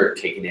those are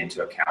taken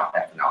into account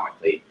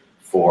economically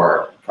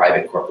for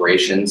private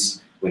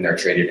corporations. When they're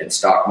traded in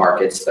stock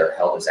markets, they're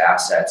held as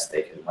assets,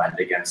 they can lend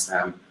against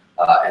them.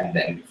 And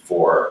then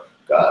for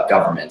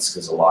governments,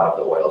 because a lot of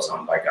the oil is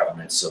owned by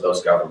governments, so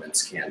those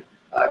governments can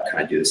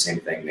kind of do the same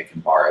thing. They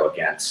can borrow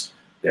against,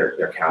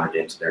 they're counted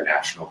into their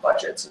national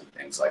budgets and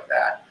things like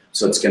that.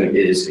 So it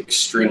is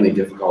extremely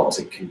difficult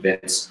to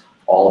convince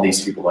all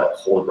these people that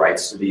hold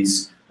rights to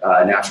these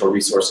natural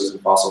resources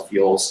and fossil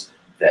fuels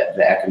that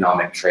the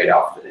economic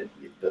trade-off,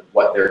 that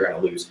what they're going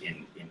to lose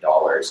in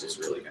dollars is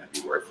really going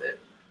to be worth it.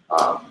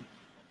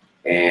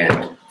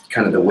 And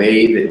kind of the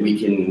way that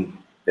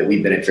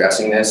we've been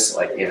addressing this,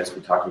 like Anna's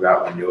been talking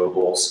about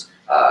renewables,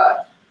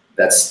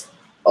 that's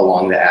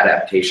along the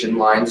adaptation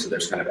line. So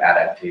there's kind of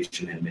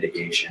adaptation and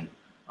mitigation.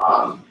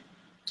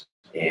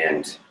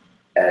 And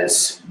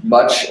as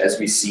much as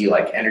we see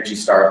like Energy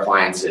Star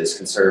appliances,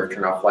 conserve,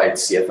 turn off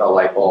lights, CFL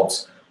light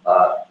bulbs,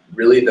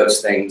 really those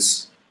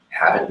things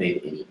haven't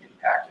made any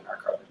impact in our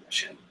carbon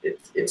emission.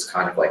 It's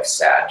kind of like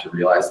sad to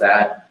realize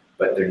that,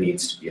 but there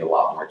needs to be a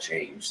lot more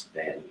change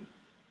than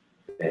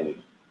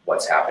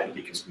what's happened,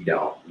 because we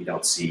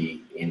don't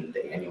see in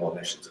the annual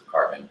emissions of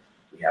carbon,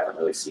 we haven't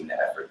really seen the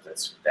effort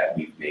that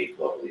we've made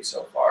globally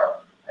so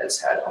far has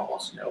had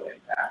almost no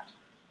impact,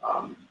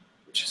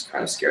 which is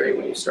kind of scary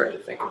when you start to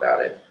think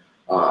about it.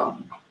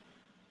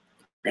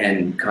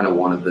 And kind of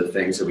one of the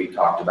things that we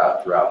talked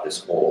about throughout this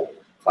whole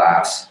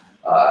class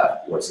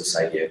was this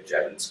idea of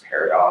Jevons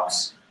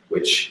paradox,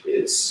 which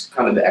is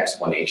kind of the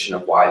explanation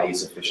of why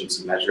these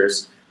efficiency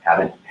measures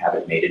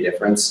haven't made a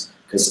difference.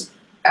 Because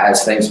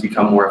as things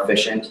become more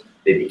efficient,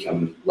 they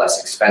become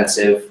less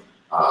expensive,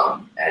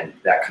 and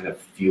that kind of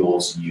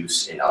fuels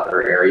use in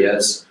other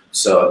areas.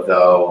 So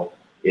though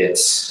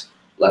it's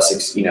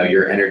less,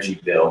 your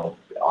energy bill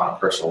on a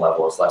personal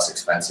level is less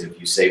expensive,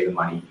 you save the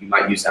money, you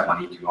might use that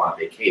money to go on a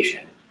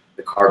vacation.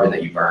 The carbon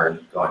that you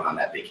burn going on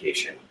that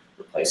vacation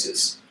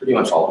replaces pretty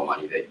much all the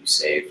money that you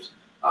saved,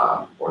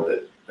 or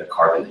the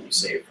carbon that you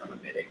save from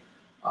emitting.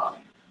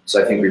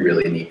 So I think we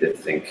really need to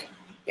think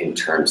in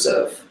terms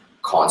of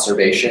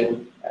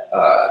conservation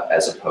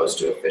as opposed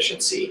to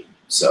efficiency.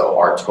 So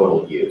our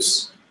total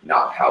use,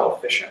 not how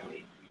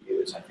efficiently we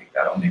use. I think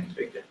that'll make a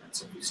big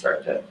difference if we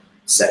start to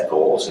set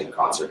goals in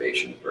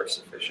conservation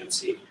versus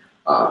efficiency.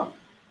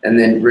 And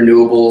then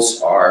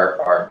renewables are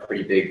a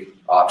pretty big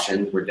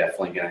option. We're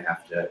definitely going to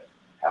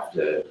have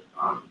to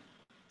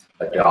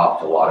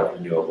adopt a lot of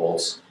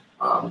renewables.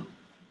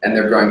 And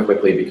they're growing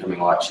quickly, becoming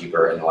a lot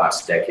cheaper. In the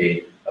last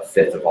decade, a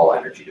fifth of all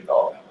energy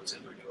development was in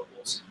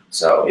renewables.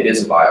 So it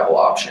is a viable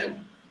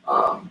option.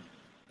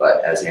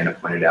 But as Anna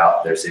pointed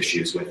out, there's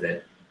issues with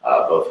it,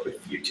 both with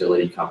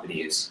utility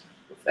companies,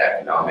 with the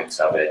economics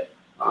of it,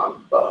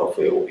 but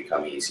hopefully it will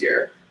become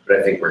easier. But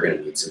I think we're going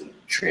to need some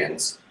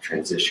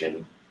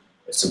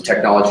some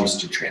technologies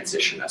to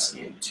transition us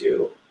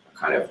into a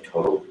kind of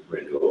total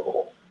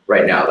renewable.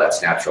 Right now,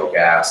 that's natural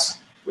gas,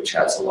 which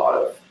has a lot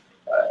of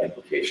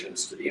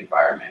implications to the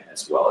environment,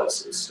 as well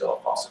as is still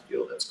a fossil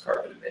fuel that's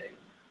carbon emitting.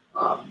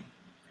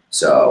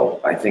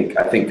 So I think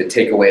the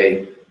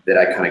takeaway that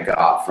I kind of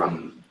got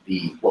from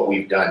what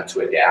we've done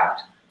to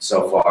adapt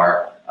so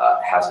far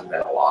hasn't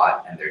been a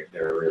lot, and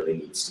there really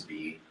needs to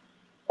be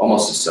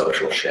almost a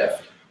social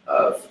shift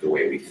of the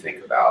way we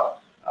think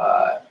about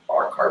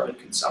our carbon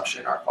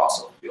consumption, our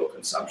fossil fuel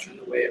consumption,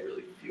 the way it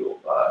really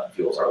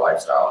fuels our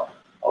lifestyle,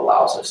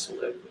 allows us to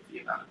live with the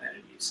amount of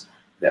amenities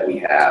that we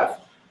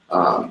have.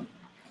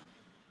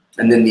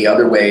 And then the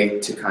other way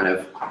to kind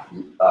of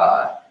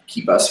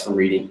keep us from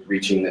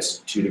reaching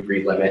this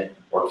 2-degree limit,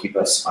 or keep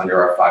us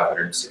under our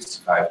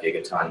 565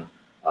 gigaton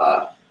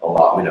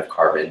allotment of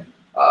carbon,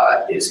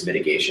 is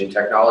mitigation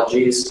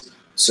technologies.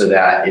 So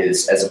that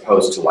is, as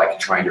opposed to like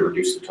trying to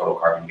reduce the total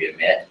carbon we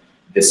emit,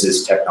 this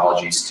is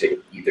technologies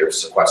to either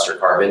sequester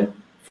carbon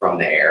from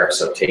the air,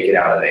 so take it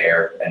out of the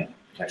air and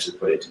potentially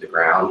put it to the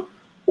ground,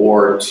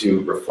 or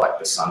to reflect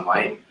the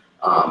sunlight.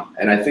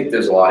 And I think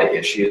there's a lot of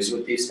issues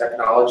with these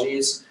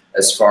technologies.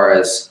 As far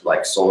as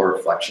like solar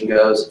reflection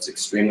goes, it's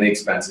extremely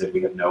expensive.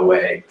 We have no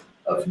way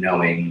of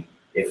knowing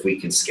if we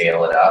can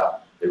scale it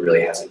up. There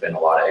really hasn't been a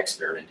lot of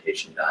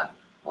experimentation done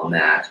on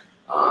that.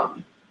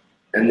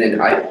 And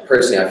then I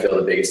feel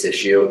the biggest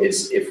issue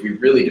is if we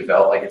really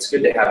develop, like it's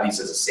good to have these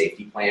as a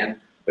safety plan,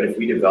 but if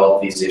we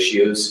develop these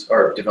issues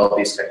or develop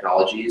these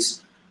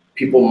technologies,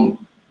 people,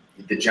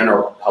 the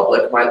general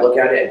public might look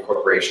at it and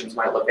corporations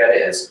might look at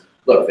it as,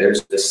 look,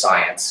 there's the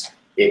science.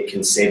 It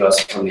can save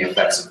us from the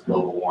effects of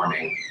global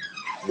warming.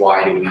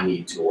 Why do we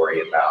need to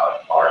worry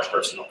about our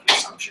personal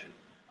consumption?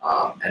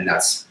 And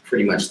that's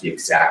pretty much the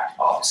exact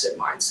opposite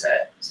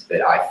mindset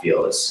that I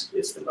feel is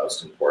the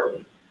most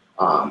important.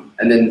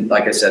 And then,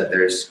 like I said,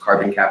 there's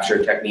carbon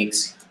capture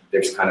techniques.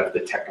 There's kind of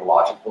the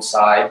technological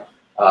side,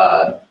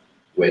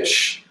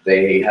 which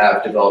they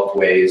have developed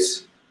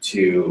ways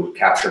to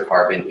capture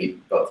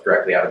carbon both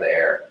directly out of the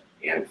air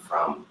and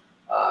from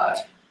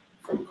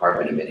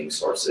carbon emitting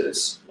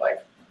sources like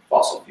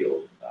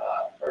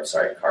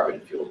carbon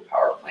fueled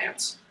power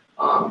plants.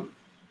 And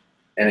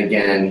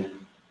again,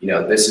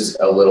 this is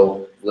a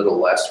little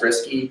less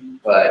risky,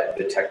 but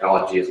the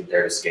technology isn't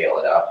there to scale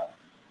it up.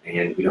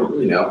 And we don't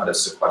really know how to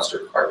sequester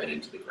carbon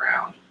into the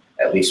ground,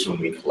 at least when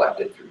we collect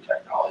it through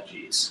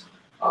technologies.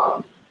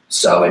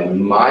 So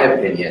in my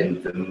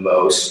opinion, the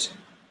most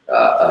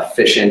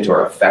efficient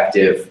or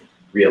effective,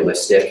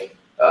 realistic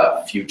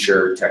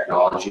future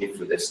technology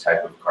for this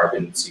type of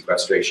carbon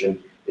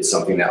sequestration is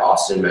something that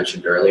Austin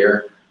mentioned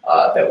earlier,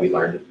 that we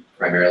learned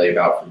primarily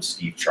about from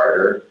Steve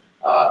Charter,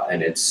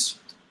 and it's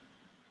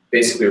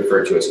basically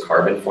referred to as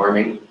carbon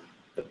farming.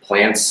 The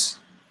plants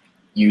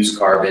use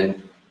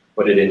carbon,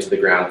 put it into the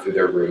ground through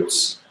their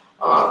roots,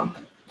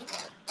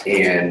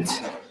 and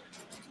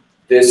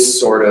this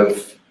sort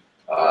of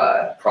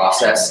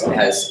process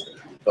has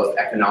both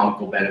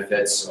economical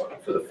benefits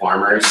for the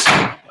farmers.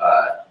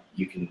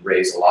 You can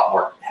raise a lot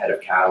more head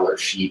of cattle or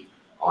sheep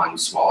on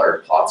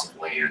smaller plots of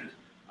land.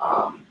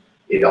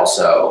 It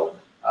also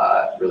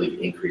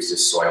really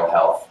increases soil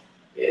health.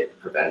 It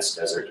prevents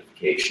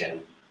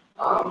desertification,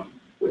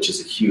 which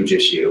is a huge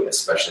issue,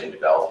 especially in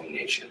developing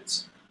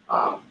nations.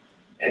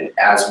 And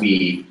as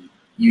we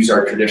use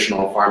our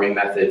traditional farming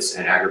methods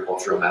and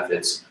agricultural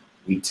methods,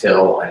 we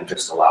till and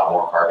just allow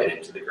more carbon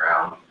into the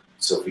ground.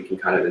 So if we can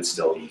kind of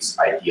instill these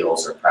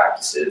ideals or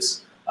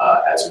practices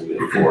as we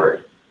move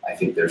forward, I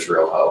think there's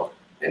real hope.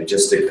 And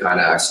just to kind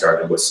of, I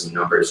started with some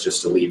numbers,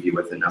 just to leave you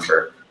with a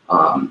number.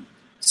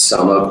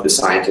 Some of the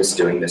scientists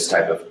doing this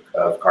type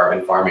of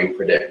carbon farming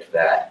predict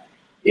that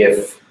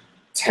if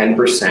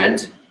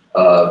 10%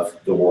 of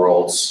the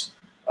world's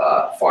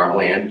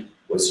farmland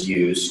was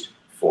used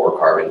for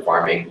carbon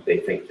farming, they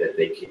think that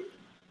they can,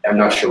 I'm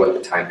not sure what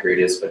the time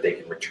period is, but they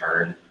can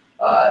return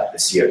the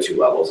CO2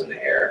 levels in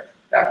the air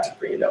back to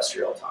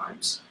pre-industrial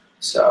times.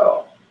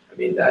 So, I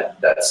mean,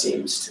 that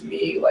seems to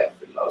me like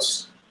the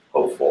most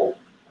hopeful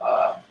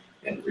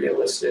and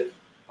realistic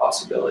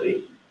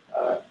possibility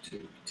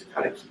to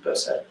kind of keep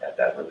us at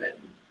that limit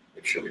and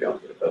make sure we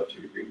don't get above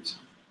 2 degrees.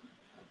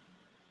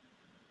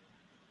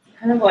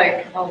 kind of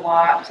like a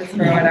lot to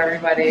throw at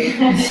everybody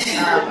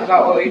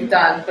about what we've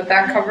done, but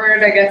that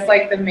covered, I guess,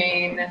 like the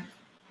main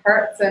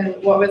parts and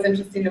what was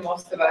interesting to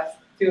most of us.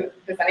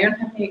 Does anyone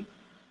have any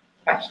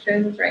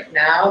questions right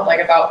now, like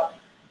about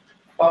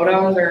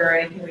photos or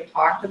anything we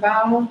talked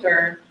about,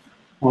 or?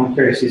 Well, I'm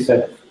curious, you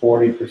said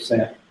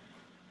 40%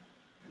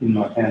 in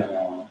Montana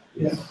now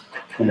is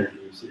energy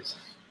uses.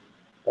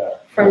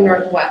 From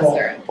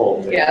Northwestern.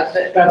 Whole bit.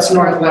 Yeah, That's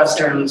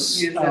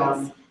Northwestern's, uses.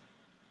 like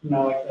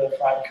the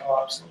 5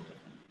 co-ops and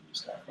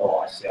stuff. Oh,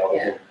 I see, all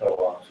those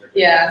co-ops.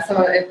 Yeah, some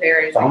of it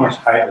varies. So how much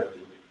hydro do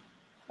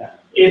we have?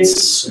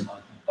 It's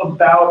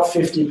about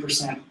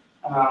 50%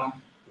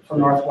 for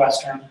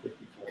Northwestern,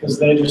 because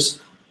they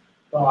just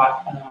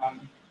bought,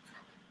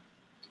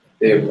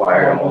 They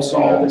acquired almost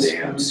all the this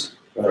dams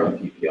from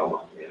PPL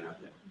Montana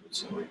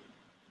recently.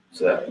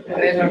 So that Yeah,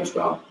 had they a don't- huge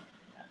bump.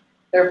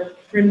 Their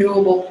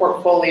renewable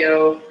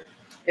portfolio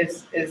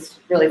is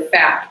really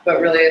fat,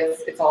 but really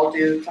it's all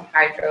due to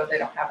hydro. They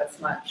don't have as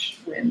much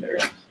wind or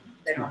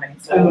they don't have any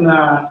solar.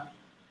 And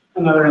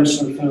another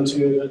interesting thing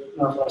too that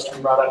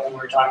Northwestern brought up when we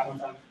were talking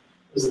with them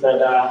is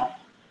that,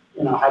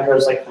 hydro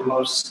is like the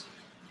most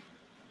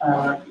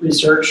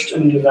researched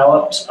and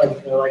developed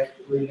of the like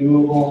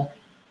renewable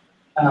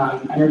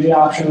energy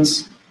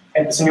options.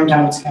 At the same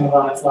time, it's kind of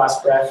on its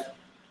last breath.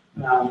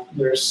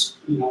 There's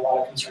a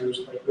lot of concerns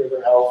with like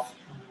river health,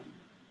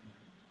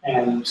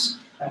 and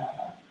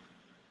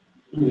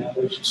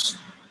there's just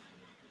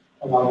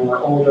a lot of them are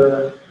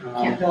older.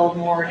 Can't build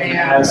more and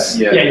dams.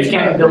 you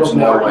can't build There's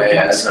no more. You way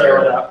can't as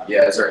scale it up.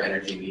 as our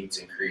energy needs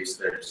increase,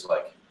 there's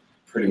like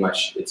pretty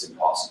much it's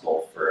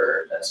impossible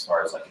for as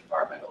far as like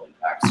environmental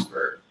impacts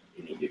for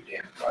any new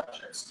dam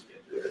projects to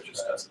get through. It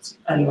just doesn't seem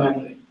And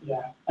likely.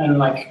 then, and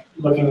like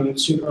looking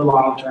super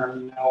long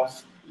term,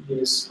 with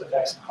these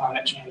effects of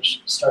climate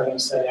change starting to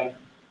set in,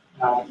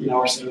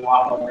 we're seeing a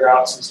lot more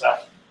droughts and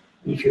stuff.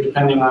 And if you're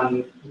depending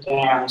on the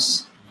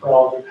dams for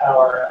all of your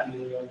power and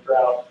then you have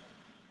drought,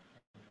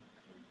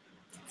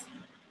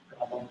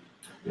 problem.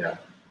 Yeah.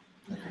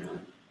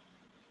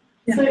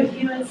 So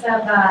you had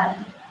said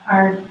that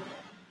our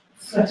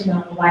switching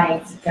on the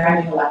lights,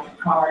 driving electric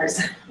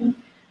cars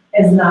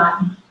is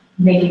not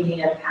making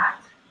the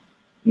impact.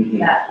 Mhm.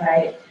 That,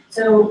 right?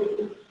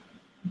 So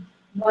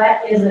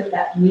what is it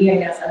that we, I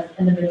guess, as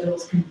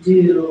individuals can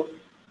do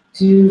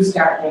to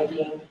start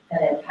making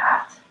an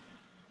impact?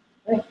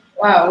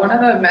 Wow, one of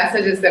the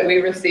messages that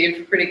we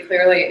received pretty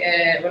clearly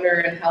when we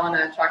were in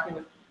Helena talking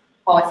with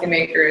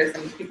policymakers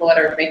and people that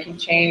are making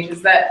change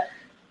is that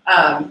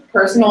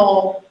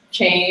personal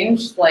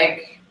change,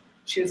 like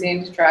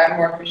choosing to drive a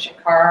more efficient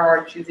car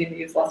or choosing to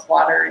use less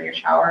water in your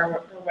shower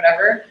or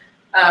whatever,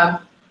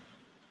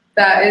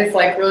 that is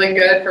like really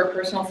good for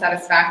personal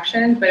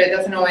satisfaction, but it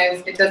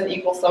doesn't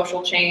equal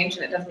social change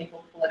and it doesn't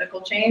equal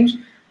political change.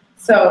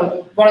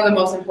 So one of the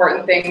most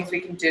important things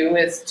we can do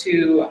is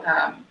to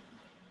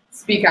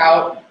speak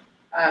out,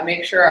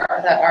 make sure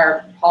that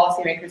our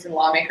policymakers and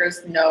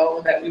lawmakers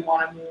know that we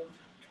want to move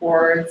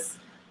towards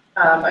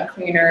a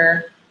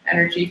cleaner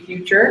energy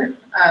future,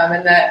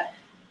 and that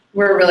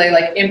we're really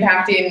like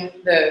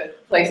impacting the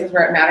places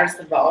where it matters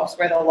the most,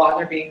 where the laws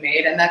are being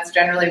made, and that's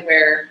generally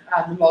where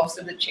most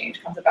of the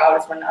change comes about,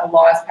 is when a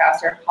law is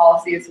passed or a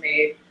policy is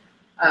made,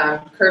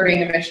 curbing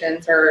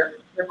emissions or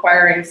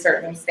requiring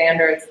certain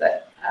standards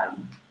that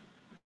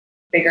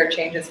bigger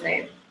changes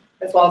made,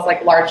 as well as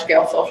like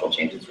large-scale social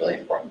change is really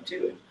important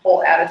too.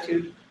 Whole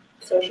attitude,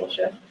 social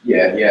shift.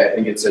 Yeah, I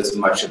think it's as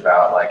much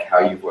about like how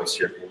you voice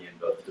your opinion,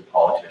 both to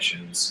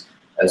politicians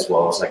as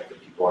well as like the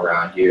people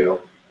around you,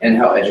 and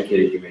how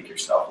educated you make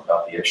yourself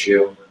about the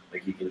issue.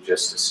 Like you can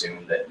just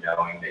assume that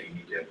knowing that you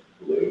need to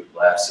pollute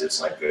less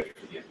is like good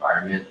for the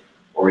environment,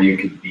 or you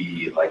could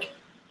be like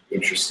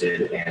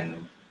interested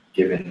and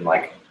given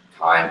like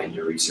time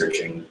into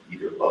researching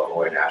either local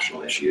or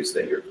national issues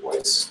that your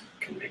voice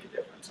can make a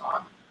difference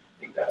on. I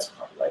think that's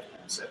probably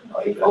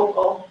like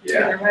Vocal.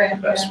 yeah, Either way,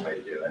 the best way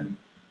to do it.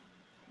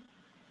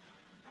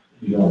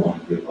 You don't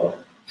want to give up.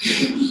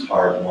 It's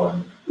hard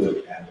won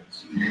good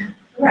habits.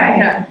 Right.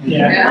 Yeah.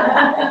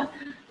 Yeah.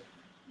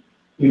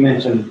 You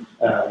mentioned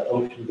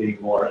ocean being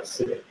more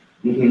acidic.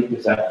 Mm-hmm.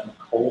 Is that from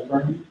coal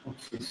burning?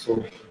 What's the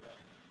source of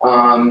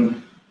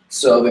that?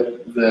 So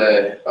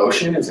the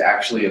ocean is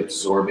actually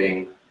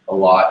absorbing a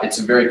lot. It's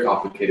a very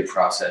complicated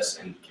process,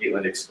 and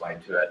Caitlin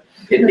explained to it.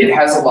 It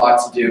has a lot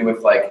to do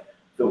with like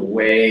the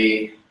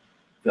way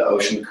the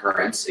ocean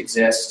currents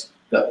exist.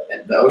 The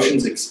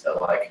ocean's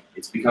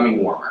it's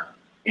becoming warmer,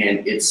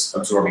 and it's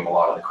absorbing a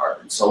lot of the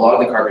carbon. So a lot of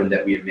the carbon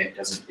that we emit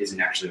doesn't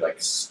actually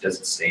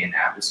doesn't stay in the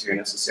atmosphere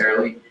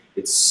necessarily.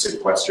 It's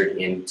sequestered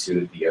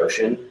into the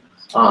ocean.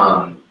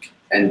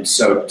 And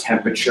so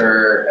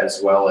temperature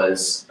as well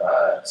as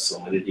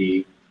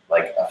salinity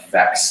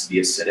affects the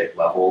acidic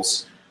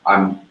levels.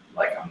 I'm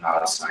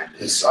not a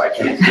scientist, so I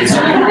can't.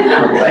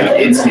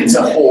 It's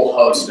a whole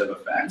host of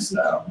effects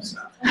though.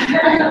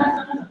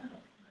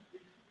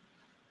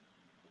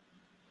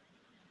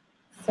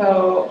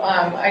 So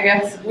I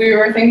guess we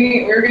were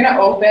thinking we were going to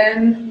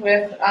open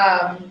with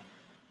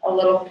a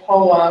little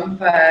poem,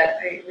 but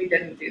we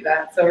didn't do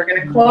that. So we're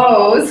going to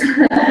close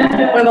with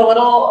a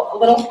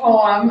little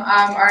poem.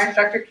 Our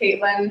instructor,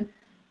 Caitlin,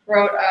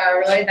 wrote a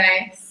really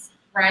nice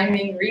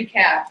rhyming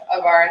recap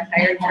of our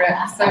entire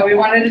trip. So we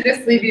wanted to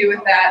just leave you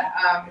with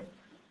that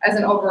as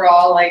an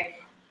overall,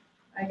 like,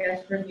 I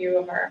guess, review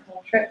of our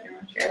whole trip. You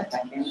want to share with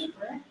that,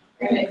 Caitlin?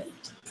 Okay.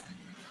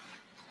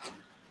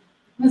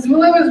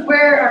 Missoula was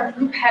where our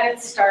group had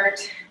its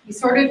start. We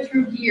sorted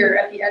through gear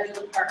at the edge of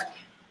the park.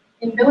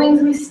 In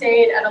Billings, we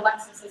stayed at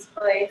Alexis's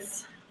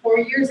place. 4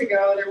 years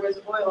ago, there was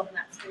oil in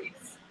that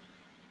space.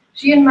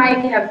 She and Mike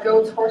have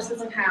goats,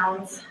 horses, and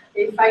hounds.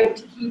 They fight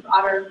to keep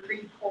Otter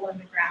Creek coal in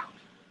the ground.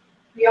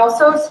 We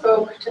also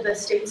spoke to the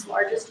state's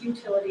largest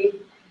utility,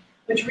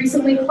 which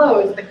recently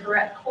closed the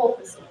Correct coal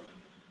facility.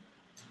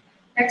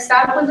 Next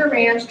stop was a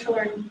ranch to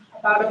learn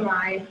about a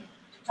mine.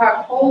 To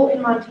talk coal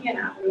in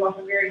Montana, we walked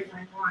a very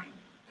fine line.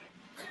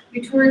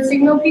 We toured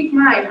Signal Peak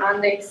Mine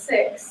on day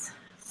 6,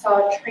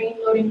 saw train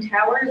loading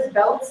towers,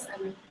 belts,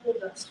 and the coal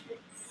dust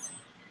pits.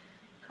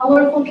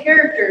 Colorful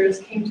characters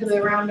came to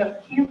the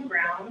Roundup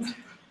campground.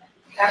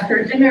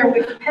 After dinner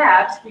with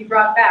Pat, we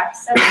brought back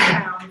 7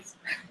 pounds.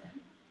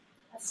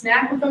 A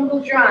snack with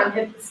Uncle John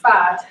hit the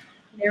spot.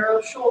 Narrow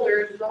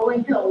shoulders,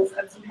 rolling hills,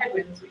 and some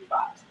headwinds we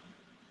fought.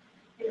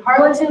 In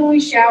Harleton,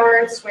 we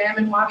showered, swam,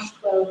 and washed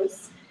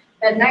clothes.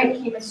 That night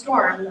came a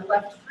storm that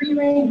left 3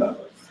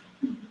 rainbows.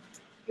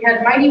 We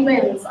had mighty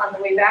winds on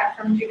the way back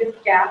from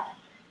Judith Gap.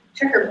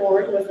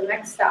 Checkerboard was the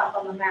next stop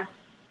on the map.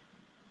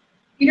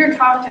 Peter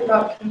talked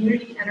about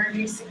community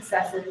energy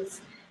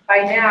successes.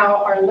 By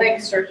now, our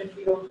legs start to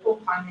feel coal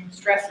climbing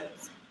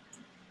stresses.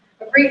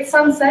 A great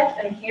sunset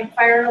and a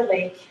campfire at a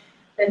lake,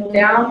 then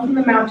down from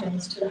the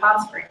mountains to the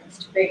hot springs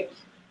to bake.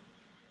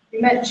 We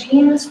met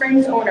Jean, the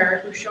spring's owner,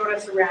 who showed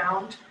us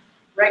around,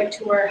 right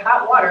to where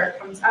hot water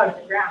comes out of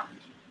the ground.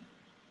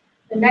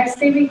 The next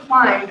day we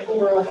climbed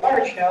over a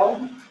large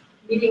hill.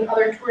 Meeting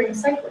other touring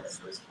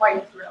cyclists was quite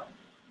a thrill.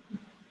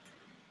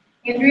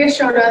 Andrea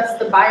showed us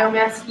the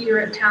biomass heater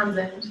at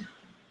Townsend.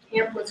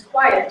 Camp was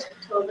quiet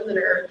till a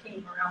visitor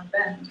came around the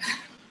bend.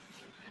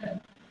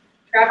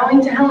 Traveling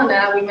to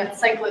Helena, we met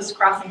cyclists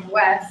crossing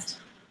west.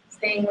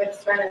 Staying with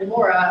Sven and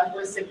Laura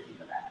was simply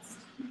the best.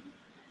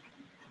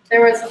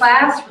 There was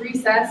class,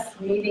 recess,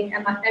 meeting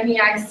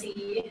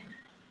MEIC.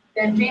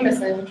 Then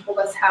Jameson told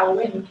us how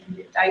wind can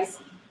get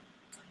dicey.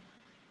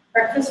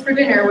 Breakfast for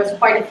dinner was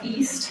quite a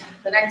feast.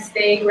 The next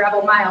day,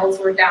 gravel miles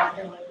were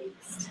downhill at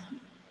least.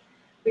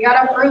 We got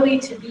up early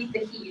to beat the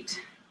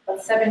heat,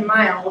 but 7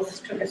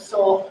 miles took a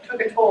toll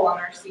on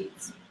our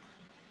seats.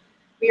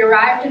 We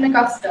arrived in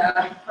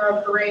Augusta for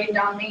a parade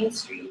down Main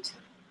Street,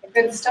 a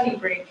good study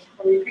break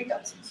where we picked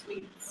up some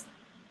sweets.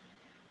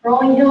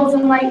 Rolling hills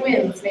and light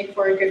winds made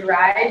for a good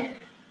ride.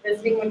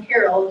 Visiting with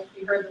Harold,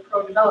 we heard the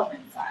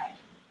pro-development side.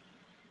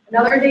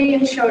 Another day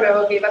in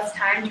Shoto gave us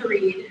time to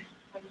read.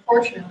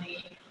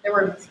 Unfortunately, there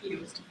were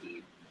mosquitoes to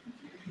feed.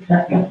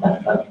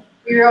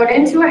 We rode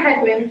into a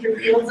headwind through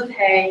fields of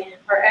hay.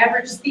 Our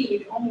average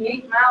speed, only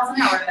 8 miles an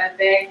hour that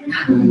day.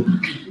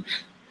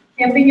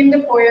 Camping in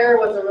DePoyer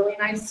was a really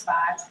nice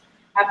spot.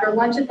 After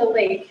lunch at the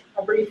lake,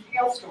 a brief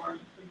hailstorm,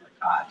 we were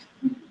caught.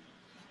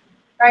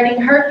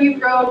 Riding Hart Butte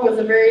Road was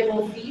a very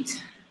little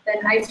feat.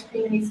 Then ice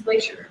cream in East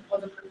Glacier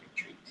was a perfect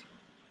treat.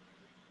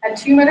 At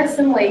Two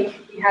Medicine Lake,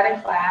 we had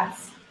a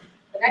class.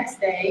 The next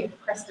day,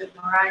 crested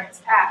Mariah's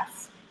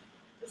Pass.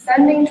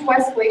 Descending to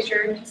West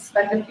Glacier to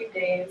spend a few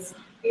days,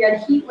 we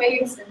had heat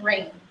waves and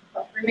rain,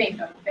 but remained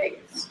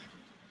unfazed.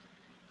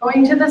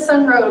 Going to the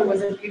Sun Road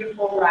was a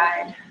beautiful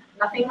ride,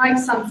 nothing like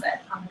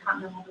sunset on the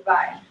Continental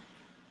Divide.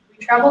 We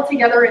traveled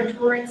together in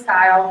touring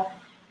style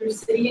through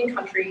city and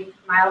country,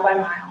 mile by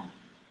mile.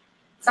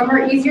 Some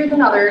are easier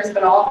than others,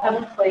 but all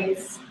have a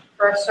place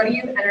for our study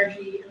of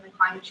energy and the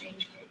climate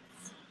change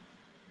case.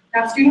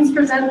 Now students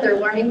present their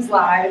learnings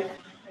live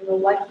and will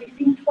likely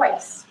think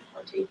twice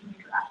before taking a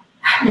drive.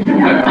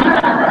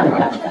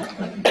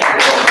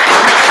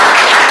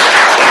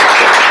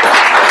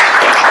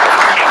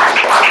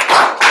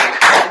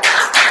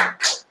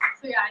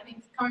 So yeah, I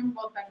think coming from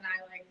both Ben and I,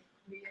 like,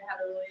 we had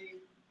a really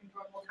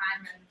enjoyable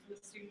time, and the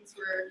students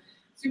were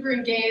super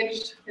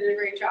engaged, did a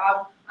great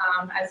job,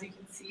 as you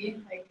can see,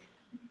 like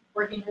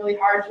working really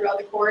hard throughout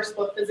the course,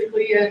 both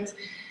physically and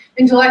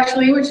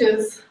intellectually, which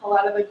is a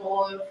lot of the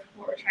goal of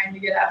what we're trying to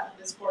get at with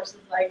this course,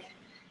 is like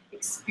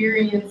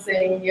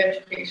experiencing the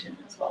education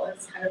as well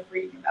as kind of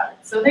reading about it.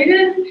 So they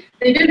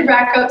did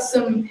rack up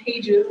some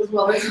pages as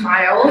well as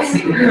miles.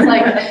 It was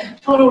like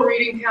total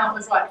reading count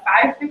was what,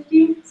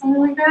 550,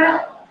 something like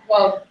that?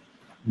 Well,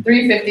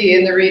 350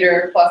 in the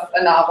reader plus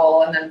a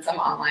novel and then some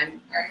online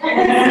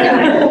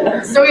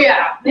articles. So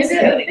yeah, they've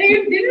done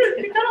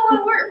a lot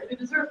of work. They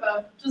deserve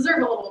a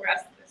little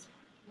rest at this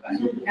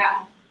point. But,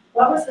 yeah.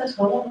 What was the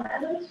total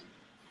mileage?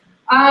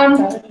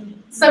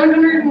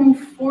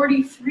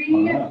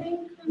 743, I think.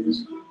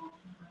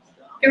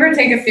 Give or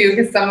take a few,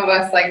 because some of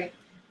us, like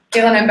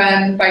Kaylin and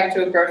Ben, biked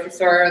to a grocery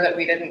store that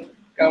we didn't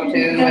go to.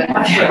 And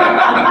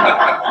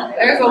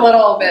there's a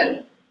little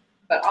bit,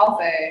 but I'll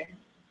say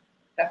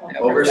Definitely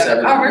Over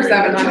 700. Over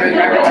 700,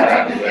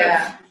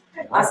 yeah.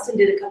 Austin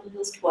did a couple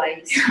hills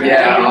twice.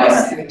 Yeah,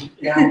 Austin.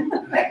 Yeah.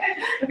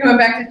 We went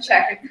back to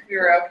check if we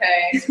were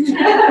okay.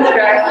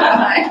 Driving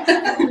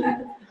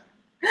behind.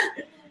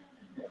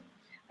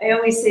 I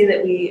always say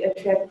that we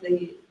attract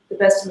the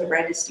best and the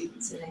brightest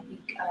students, and I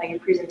think your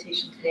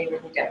presentation today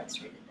really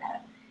demonstrated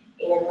that.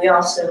 And we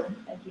also,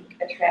 I think,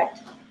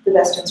 attract the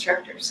best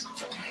instructors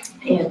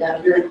and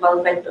really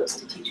qualified folks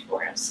to teach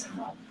for us.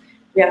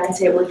 We often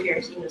say at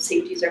WRFI,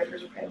 safety is our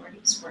first priority,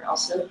 so we're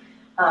also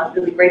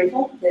really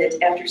grateful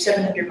that after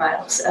 700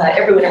 miles,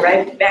 everyone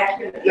arrived back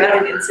here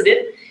without an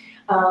incident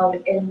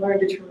and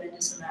learned a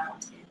tremendous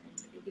amount. And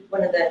I think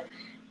one of the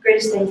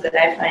greatest things that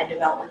I find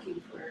about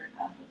working for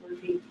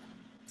WRFI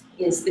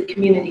is the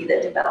community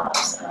that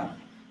develops.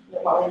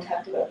 Molly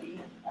talked about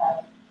being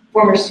a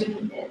former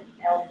student and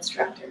now an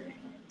instructor,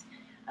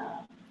 and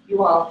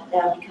you all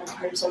now become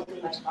part of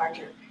something much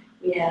larger.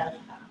 We have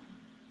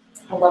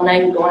alumni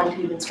who go on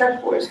to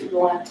instruct for us, who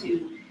go on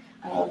to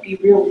be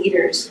real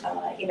leaders in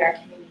our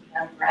community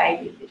on a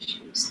variety of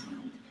issues.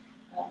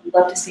 We'd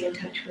love to stay in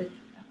touch with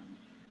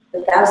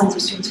the thousands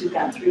of students who've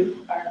gone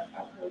through our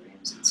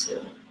programs, and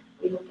so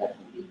we hope that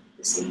will be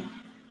the same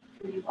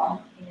for you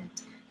all. And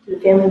to the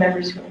family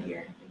members who are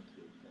here, thank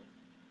you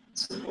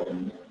for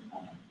supporting them.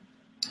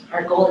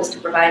 Our goal is to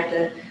provide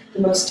the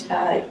most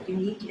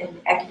unique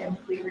and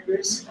academically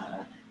rigorous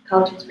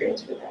college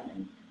experience for them,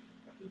 and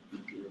I think we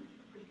do a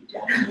pretty good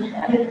job doing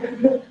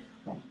that.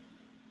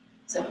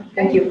 So,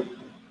 thank you.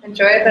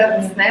 Enjoy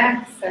the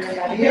snacks,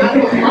 everybody.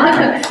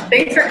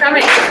 Thanks for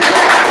coming.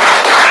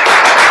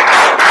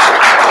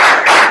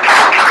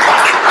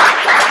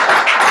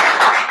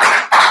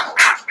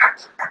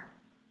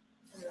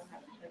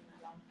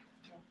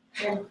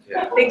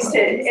 Yeah. Thanks to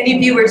any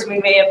viewers we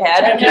may have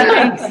had.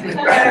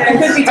 I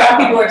could be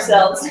talking to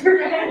ourselves. I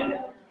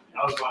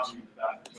was watching